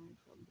bear in mind,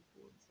 from the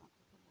bones that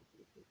come up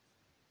with it,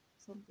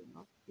 something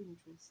of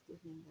interest to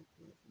him that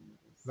he has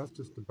never seen. That's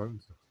just the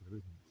Bones Doctor,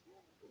 isn't it?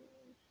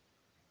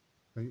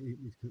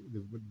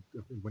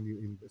 When you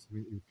invest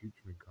in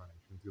future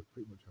incarnations, you'll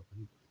pretty much help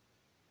anybody.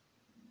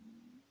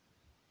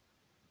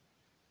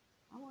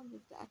 I wonder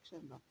if the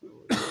action doctor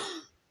would,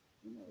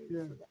 you know,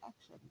 Yeah. so the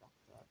action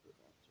doctor do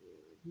that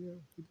really. Yeah,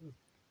 he does.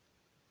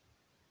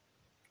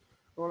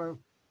 Well,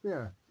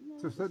 yeah,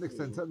 to a certain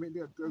extent. I mean,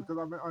 yeah, because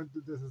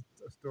there's a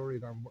story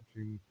that I'm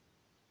watching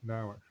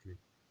now actually,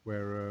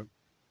 where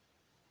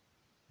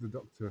the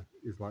Doctor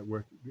is like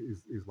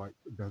is like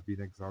has been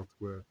exiled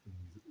to Earth, and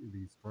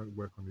he's trying to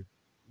working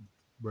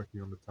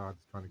on the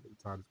TARDIS, trying to get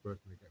the TARDIS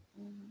working again.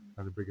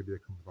 And the Brigadier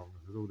comes along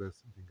and says, "Oh, there's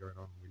something going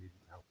on. We need you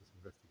to help us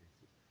investigate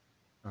it."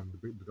 And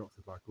the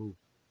Doctor's like, "Oh,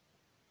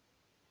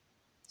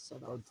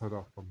 shut off!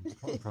 I'm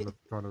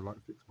trying to like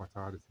fix my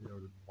TARDIS here.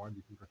 Why do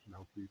you think I should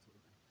help you?" Sort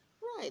of thing.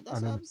 Right,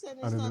 that's what I'm saying.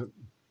 It's not.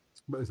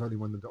 But it's only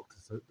when the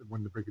Doctor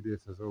when the Brigadier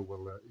says, "Oh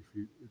well, if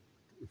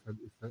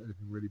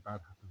anything really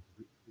bad happens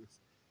with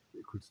this,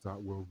 it could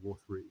start World War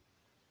III."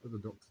 But the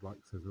Doctor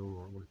says,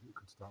 "Oh well, if it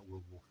could start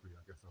World War III,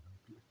 I guess I'll help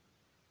you."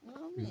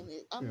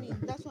 I mean,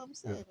 that's what I'm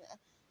saying.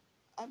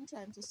 I'm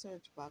trying to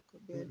search back.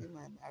 Bear in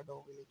mind, I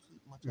don't really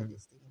keep much of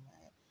this thing in my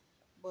head.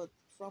 But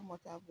from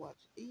what I've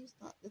watched, he's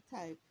not the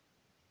type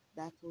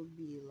that would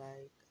be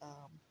like,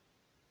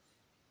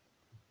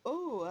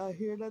 oh, I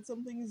hear that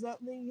something is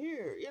happening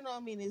here. You know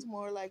what I mean? It's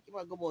more like if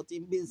I go out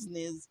in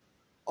business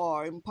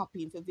or in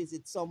popping to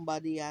visit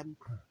somebody and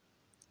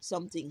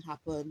something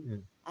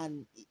happened.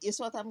 And it's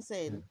what I'm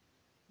saying.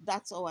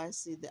 That's how I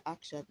see the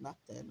action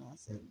doctor in a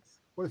sense.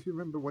 Well, if you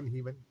remember when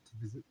he went to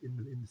visit in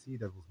the Sea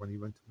Devils, when he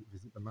went to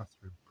visit the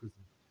Master in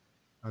prison,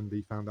 and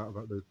he found out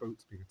about those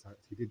boats being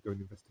attacked, he did go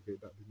and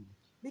investigate that, didn't he?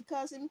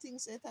 Because him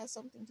thinks it has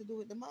something to do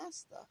with the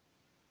Master.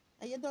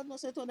 And you don't know,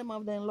 so to them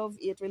have their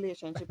love-hate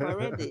relationship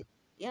already.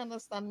 You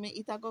understand me?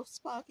 It a go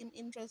spark him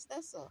interest,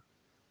 that's all.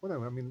 Well,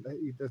 no, I mean,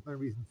 there's no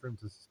reason for him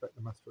to suspect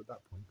the master at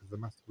that point because the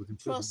master was in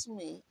prison. Trust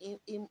me,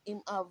 him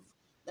have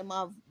them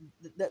have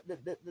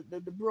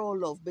the bro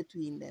love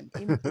between them.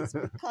 It's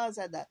because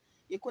of that.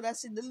 You could have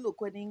seen the look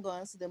when he go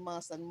and see the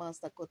master and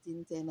master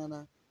cutting ten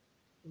and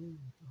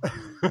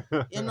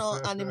you know,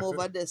 and him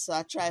over there. So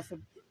I try to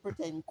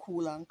pretend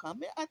cool and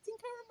calm. I think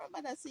I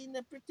remember that scene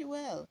there pretty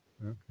well.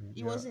 Okay,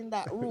 He was in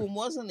that room,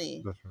 wasn't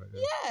he? That's right.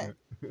 Yeah.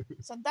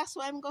 So that's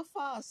why I'm go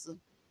fast.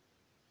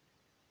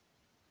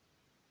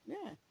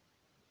 Yeah.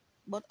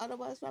 But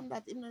otherwise from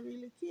that, him not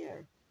really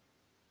care.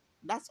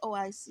 That's how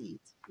I see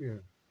it. Yeah.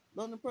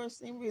 The only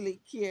person him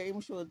really care,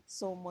 him showed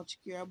so much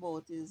care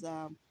about is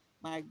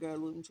my girl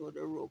who him showed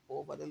the rope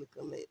over the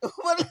little lake,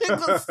 over the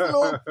little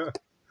slope.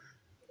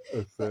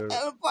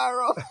 Help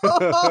her up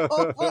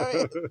over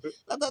it.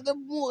 That's the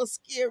most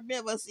scare me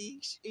ever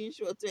see in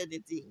show to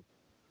anything.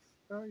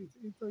 No, he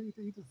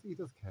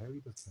does care. He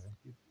does care.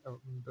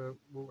 And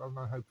well,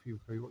 I hope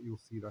you'll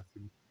see that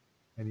in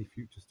any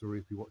future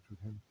stories we watch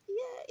with him.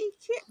 Yeah, he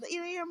care.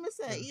 You hear me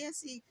say?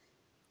 Yes, he.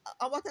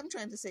 What I'm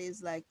trying to say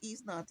is like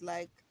he's not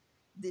like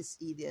this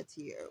idiot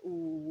here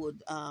who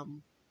would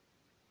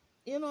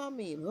you know what I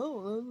mean?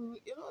 Oh,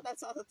 you know that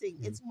sort of thing.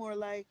 Mm. It's more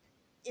like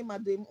him a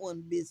do him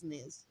own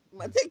business.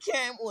 Him a take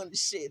care of him own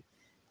shit,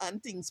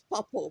 and things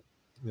pop up.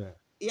 Yeah.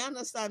 You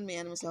understand me?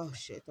 And I'm say, oh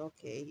shit,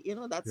 okay, you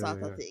know that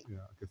sort of thing. Yeah,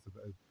 I guess I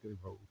better get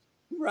involved.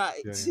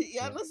 Right? Yeah,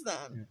 You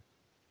understand?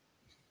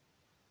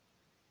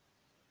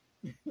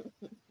 Yeah.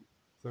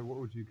 So, what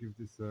would you give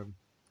this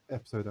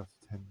episode out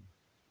of 10?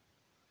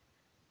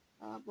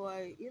 Oh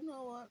boy, you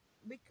know what?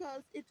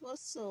 Because it was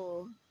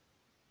so.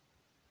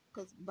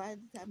 Because by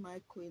the time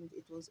I quit,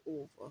 it was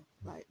over.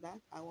 Like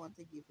that, I want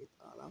to give it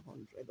all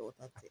 100 out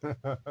of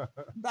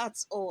 10.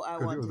 That's all I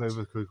wanted. It was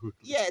over quickly.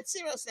 Yeah,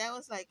 seriously, I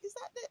was like, is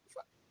that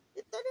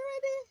it done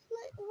already?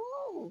 Like,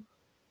 whoa.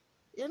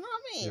 You know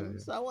what I mean? Yeah.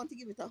 So I want to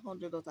give it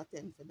 100 out of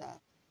 10 for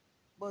that.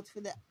 But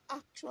for the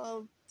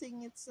actual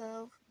thing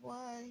itself,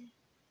 why?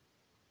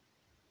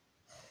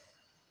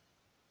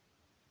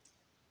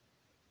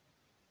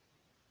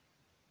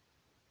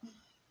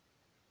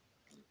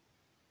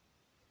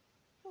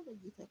 Probably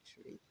give it a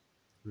 3.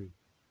 3.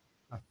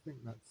 I think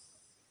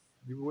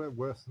you were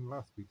worse than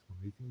last week's one.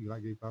 You think you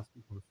gave last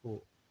week's one a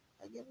 4?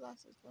 I gave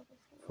last week's one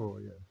a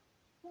 4, yeah.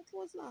 What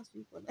was last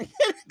week one?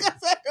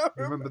 Because I don't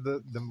remember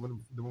the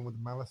one with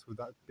the malice with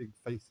that big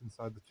face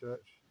inside the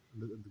church,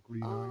 and the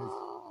green eyes.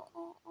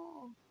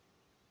 Oh,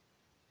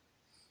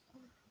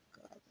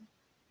 God.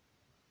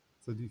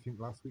 So, do you think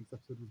last week's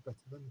episode was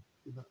better than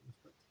in that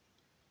respect?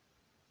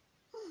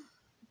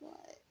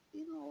 But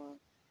you know what?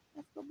 I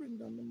have to bring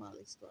down the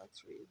malice to a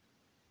 3.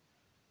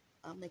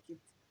 I'll make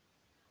it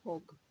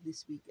hug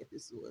this week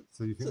episode.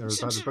 So you think they're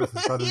both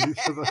as bad as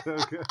each other?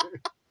 Okay.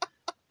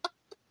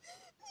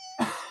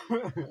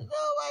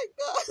 Oh my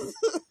God.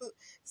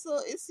 So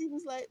it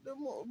seems like the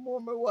more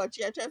I watch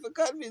it, I try to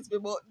convince me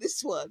about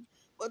this one.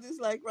 But it's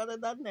like rather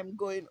than them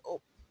going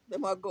up, they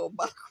might go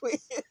back way.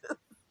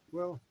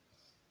 Well,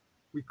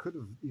 we could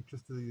have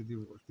just as easily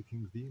watched The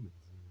King's Demons,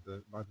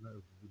 and I don't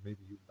know,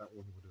 maybe that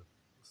one would have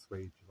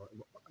swayed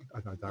you. I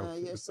doubt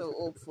it. You're so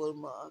hopeful,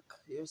 Mark.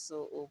 You're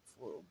so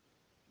hopeful.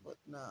 But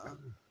nah,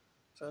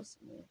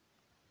 trust me.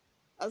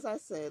 As I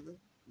said,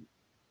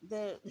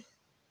 there.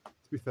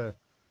 To be fair,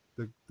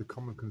 the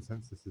common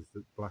consensus is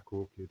that Black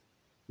Orchid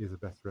is a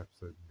better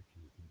episode than The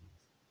King's Demons.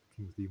 The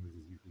King's Demons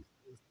is usually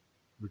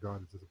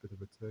regarded as a bit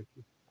of a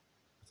turkey.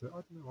 So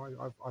I don't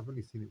know. I've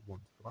only seen it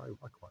once, but I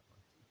quite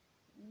liked it.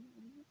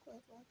 You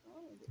quite like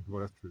all of it.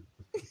 Well, that's true.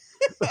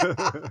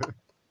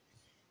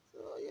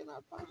 So you're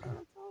not partial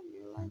at all.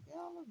 You like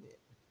all of it.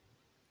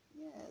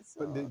 Yeah.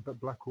 So. But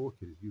Black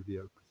Orchid is usually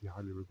a pretty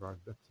highly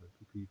regarded episode.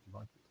 People usually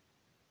like it.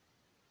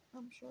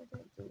 I'm sure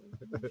they do.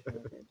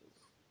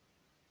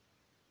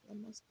 I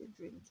must be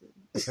drinking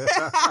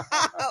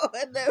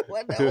when they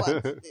watch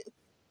this.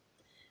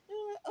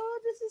 They're like, oh,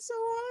 this is so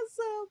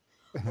awesome.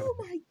 Oh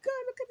my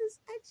God, look at his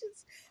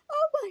actions.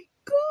 Oh my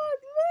God,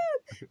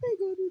 look. They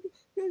go to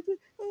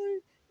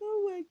oh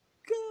my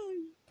God.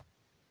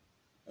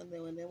 And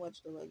then when they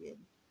watch them again,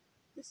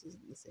 this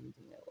isn't the same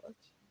thing I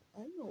watched.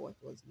 I know what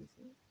was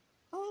missing.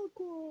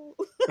 Alcohol.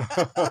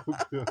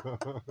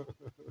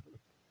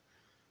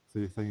 So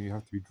you're saying you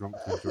have to be drunk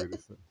to enjoy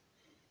this then?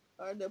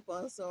 Or they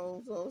put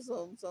some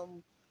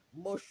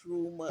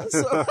mushroom or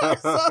so. Oh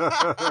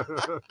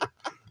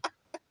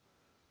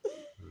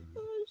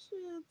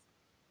shit.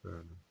 I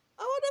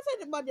wonder if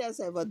anybody has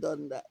ever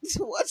done that.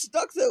 To watch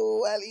Doctor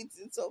Who while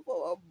eating some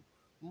form of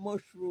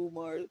mushroom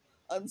or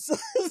and so.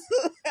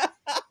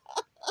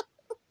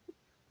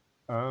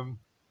 I'm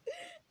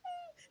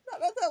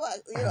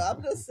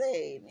just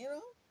saying,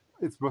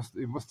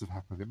 it must have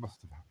happened. It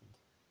must have happened.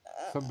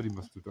 Somebody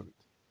must have done it.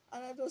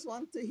 And I just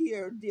want to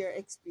hear their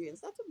experience.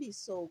 That would be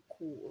so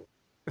cool.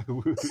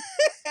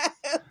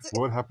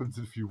 What happens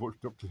if you watch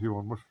Doctor Who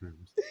on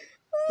mushrooms?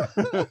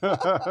 You know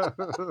what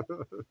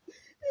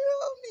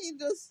I mean?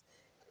 Just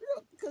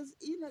because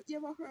you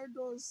ever heard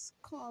those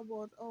call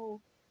about,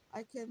 oh,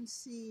 I can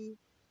see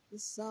the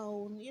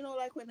sound,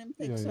 like when them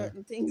take Yeah, yeah.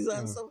 certain things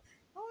and Uh, so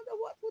I wonder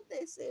what would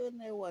they say when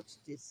they watch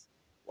this,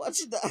 watch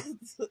that.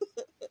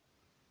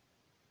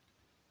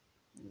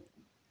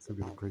 So could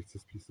be the that,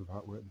 greatest piece of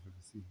artwork they've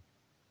ever seen.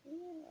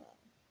 yeah,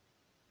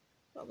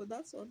 probably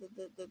that's what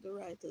the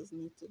writers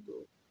need to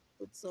do.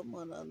 Put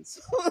someone on so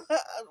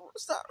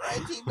start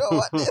writing down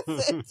what they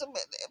said to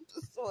make the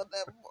episode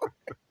them more.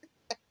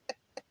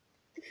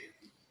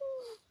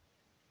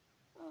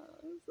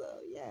 So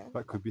yeah,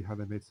 That could be how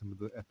they made some of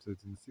the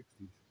episodes in the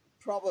 60s.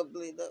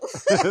 probably though.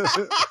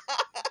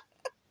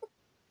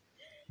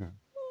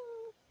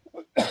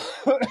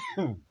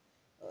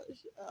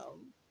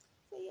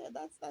 So yeah,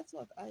 that's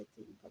what I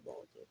think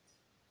about it.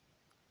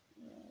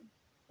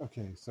 Yeah.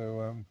 Okay,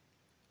 so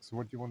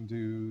what do you want to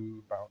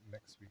do about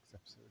next week's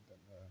episode then?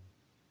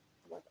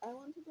 What I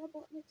want to do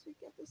about next week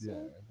Yeah,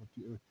 episode, what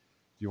do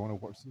you want to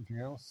watch something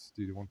else?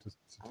 Do you want us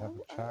to have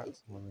a chat?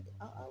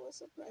 I was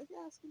surprised you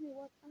asking me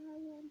what I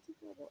want to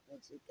do about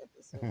next week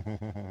episode.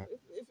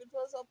 If it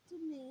was up to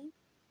me,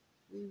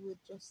 we would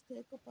just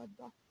take up a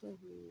Doctor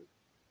Who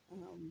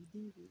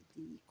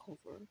DVD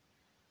cover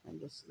and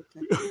just look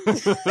at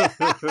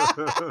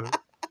it.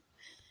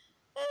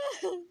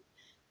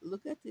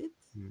 Look at it,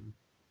 Yeah.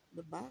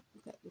 the back,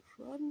 look at the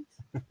front,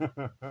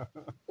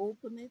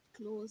 open it,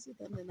 close it,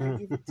 and then I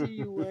give it to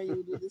you where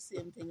you do the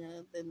same thing,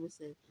 and then we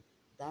say,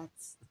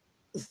 that's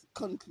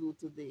conclude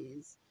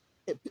today's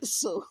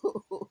episode.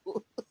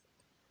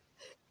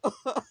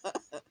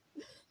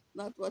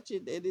 Not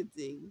watching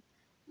anything.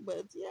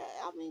 But yeah,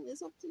 I mean,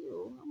 it's up to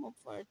you. I'm up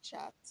for a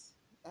chat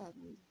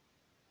and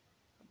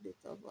a bit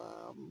of,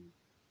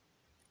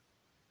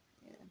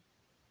 yeah.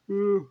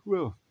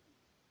 Well,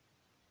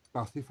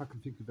 I'll see if I can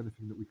think of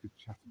anything that we could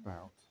chat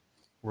about,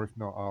 or if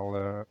not,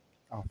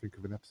 I'll think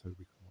of an episode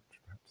we can watch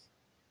perhaps.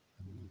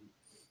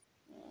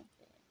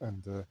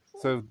 Okay.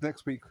 So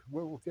next week,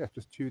 well, yeah,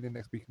 just tune in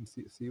next week and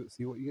see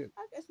what you get.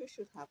 I guess we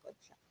should have a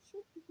chat.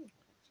 Should we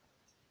have a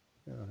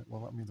chat? Yeah,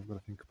 well, that means I've got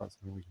to think about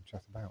something we can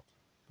chat about.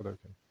 But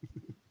okay.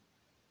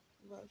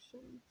 Well,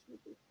 shouldn't we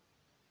be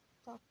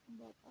talking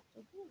about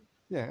Doctor Who?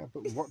 Yeah,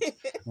 but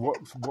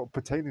what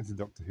pertaining to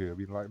Doctor Who? I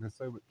mean, like, there's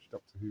so much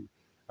Doctor Who.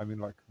 I mean,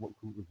 like, what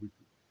could we?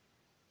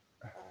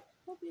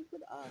 Hope you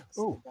could ask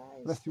the Oh,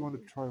 guys unless you to want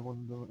do. to try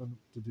one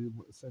to do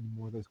any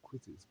more of those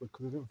quizzes,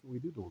 because I don't think we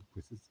did all the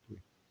quizzes, did we?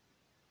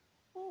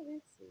 Oh,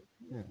 let's see.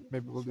 Yeah, I'm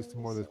maybe we'll do sure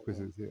some more of those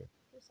quizzes. Yeah,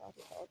 we'll sort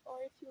it out.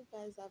 Or if you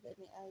guys have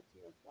any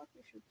idea of what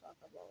we should talk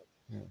about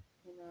yeah.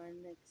 in our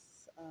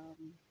next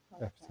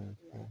podcast, Episode.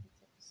 yeah, Yeah.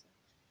 next episode.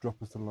 Drop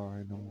us a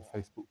line on the Yeah,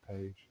 Facebook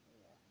page,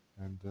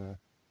 yeah, and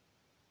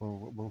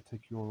we'll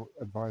take your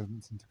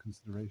advisements into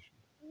consideration.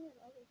 yeah,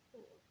 that was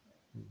cool.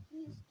 Yeah. Yeah,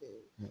 Please do.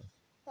 yeah.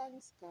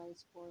 Thanks,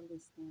 guys, for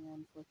listening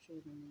and for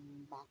tuning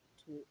in back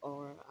to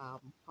our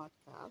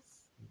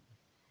podcast.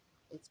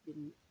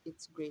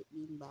 It's great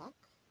being back.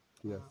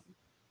 Yes.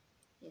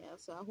 Yeah,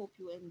 so I hope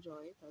you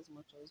enjoy it as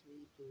much as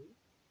we do.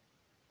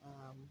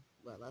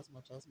 Well, as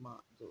much as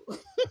Mark do.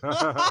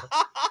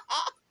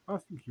 I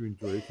think you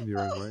enjoy it in your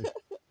own way.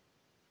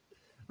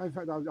 In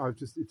fact, I've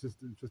just it just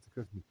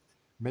occurred to me.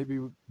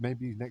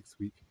 Maybe next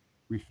week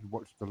we should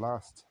watch the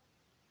last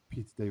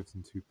Peter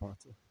Davison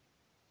two-parter.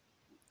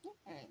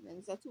 All right, then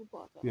it's a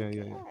two-parter. Yeah, Okay,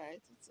 yeah, yeah. all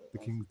right. The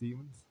King's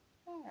Demons.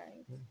 All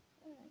right. Yeah.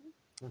 All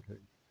right. Okay.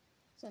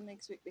 So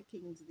next week, the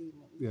King's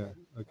Demons. Yeah. Then,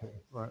 Okay.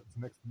 right. Right. So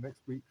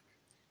next week,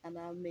 And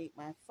I'll make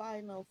my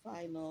final.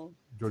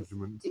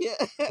 judgment. Yeah.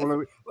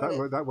 Although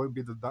Well, that won't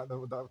be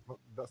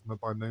that's not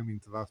by no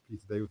means the last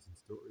Peter Davison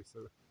story. So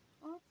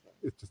okay.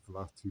 it's just the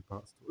last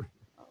two-part story.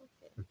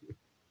 Okay. Okay.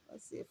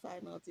 Let's see,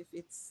 find out if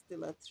it's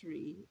still a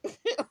 3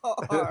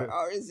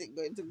 or is it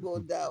going to go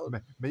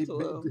down Maybe to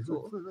a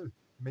 4?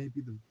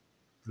 maybe the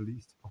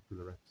least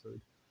popular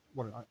episode.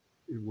 Well,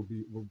 it will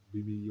be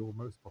your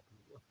most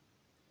popular one.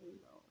 Who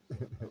knows?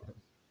 Who knows?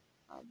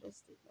 I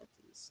just think that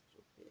he's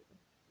stupid.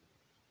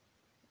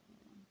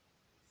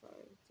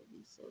 Sorry to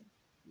be so,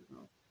 you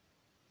know.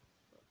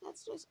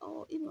 That's just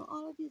all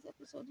of these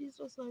episodes, he's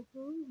just like,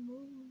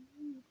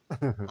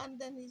 and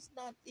then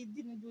he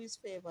didn't do his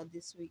favor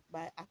this week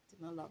by acting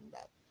along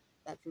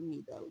that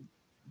remedial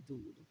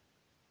dude.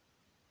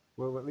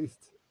 Well, at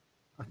least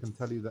I can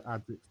tell you that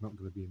Adric's not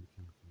going to be in the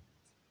King's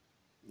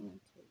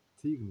Demons. Okay.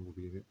 Tegan will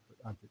be in it, but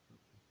Adric not.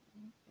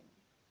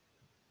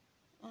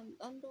 Okay.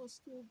 And those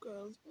two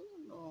girls, I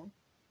don't know.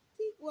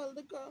 Well,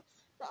 the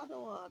other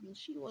one,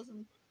 she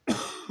wasn't.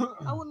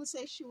 I wouldn't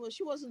say she was.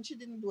 She wasn't. She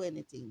didn't do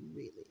anything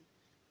really,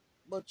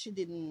 but she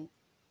didn't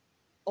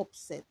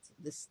upset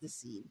the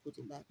scene. Put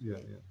it that Yeah,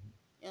 way.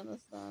 yeah, You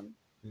understand?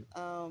 yeah.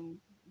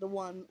 The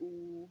one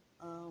who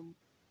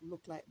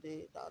looked like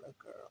the other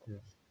girl. Yeah.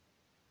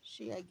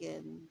 She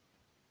again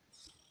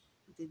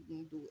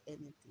didn't do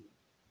anything.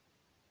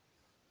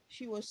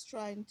 She was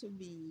trying to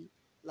be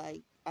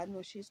like, I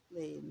know she's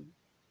playing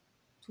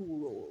two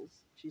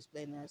roles. She's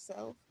playing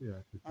herself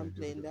Yeah, she's and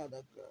playing playing the the other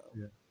other girl.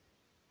 girl.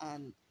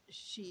 And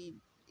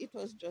it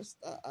was just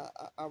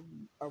a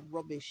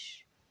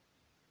rubbish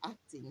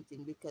acting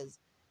thing because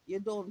you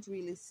don't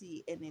really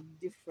see any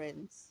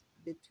difference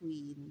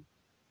between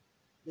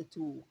the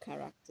two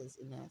characters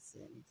in a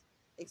sense.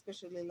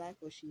 Especially like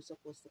when she's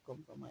supposed to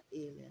come from an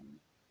alien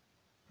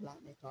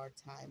planet or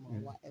time or Yeah.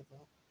 whatever.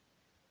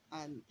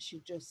 And she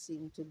just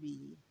seemed to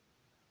be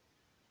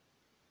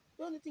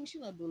the only thing she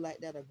not do like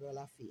that a girl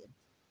I feel.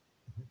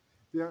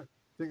 The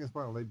thing as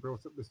well, they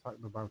brought up this fact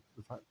about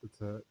the fact that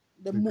The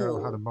the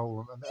girl had a mole.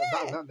 mole, and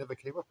Yeah, that never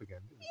came up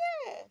again, did it?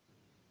 yeah.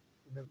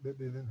 They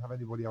didn't have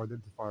anybody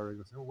identifying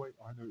and say, "Oh wait,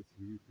 I know it's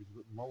you because you've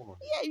got the mole on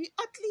Yeah,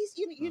 at least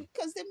you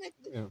because they make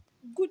you."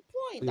 good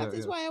point. Yeah, That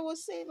is yeah, why I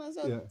was saying as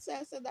well. yeah. So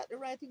I said that the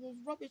writing was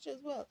rubbish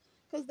as well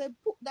because they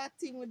put that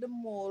thing with the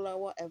mole or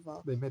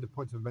whatever. They made a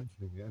point of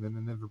mentioning it, and then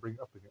they never bring it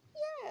up again.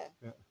 Yeah.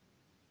 Yeah.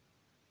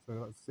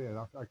 So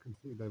that's I can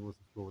see there was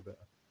a flaw there.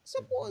 Yeah,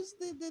 Suppose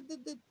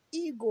the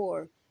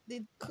Igor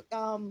did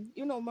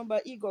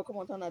remember Igor come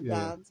out on a yeah,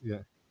 dance.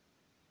 yeah.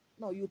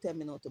 No, you tell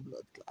me not to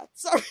blood clot.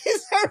 Sorry,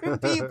 sorry,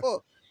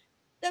 people.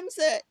 Them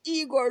say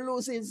Igor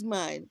lose his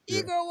mind. Yeah,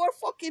 Igor were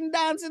fucking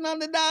dancing on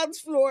the dance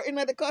floor in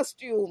the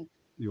costume.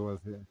 he was.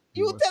 Yeah, he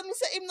You was. tell me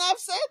say him not have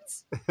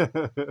sense?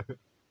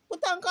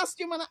 Put on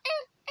costume and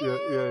Yeah, yeah, yeah,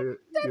 yeah, you yeah,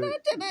 tell yeah. me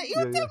say him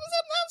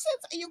not have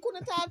sense. You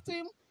couldn't talk to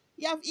him.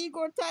 You have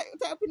Igor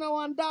type in a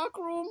one dark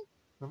room.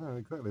 No,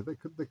 exactly. They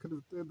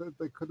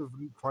could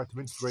have tried to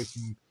integrate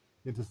him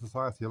into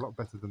society a lot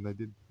better than they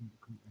did,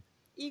 couldn't they?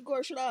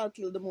 Igor should have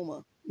killed the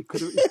mama. He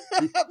could have.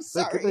 I'm They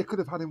sorry. could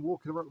have had him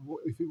walking around.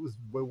 If he was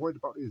were worried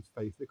about his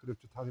face, they could have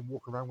just had him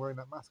walk around wearing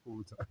that mask all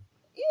the time.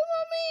 You know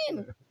what I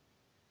mean? Yeah.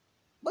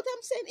 But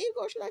I'm saying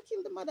Igor should have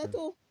killed the mother Yeah.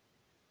 too.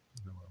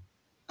 No, well,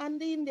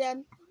 And the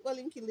Indian. Well,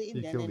 he killed the he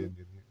Indian killed the anyway.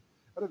 Indian. Yeah.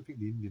 I don't think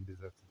the Indian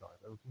deserved to die.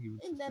 I don't think he was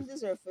Indian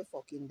just. deserve to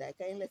fucking die.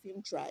 Can you let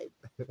him try?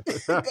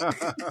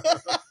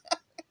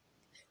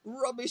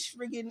 Rubbish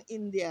friggin'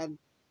 Indian.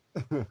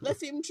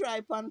 Let him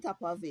try on top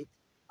of it.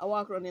 I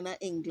walk around in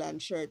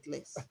England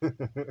shirtless.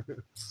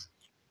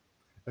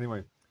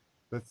 Anyway,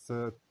 let's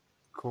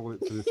call it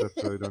for this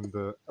episode, and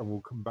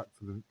we'll come back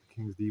for the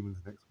King's Demons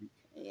next week.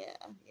 Yeah,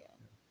 yeah.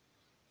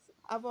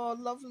 Have a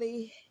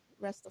lovely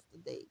rest of the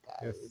day,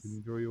 Yes, guys.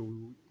 enjoy your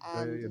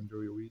And day,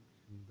 enjoy your week,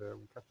 and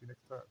we'll catch you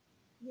next time.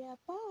 yeah,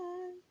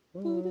 bye.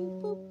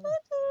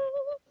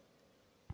 Bye.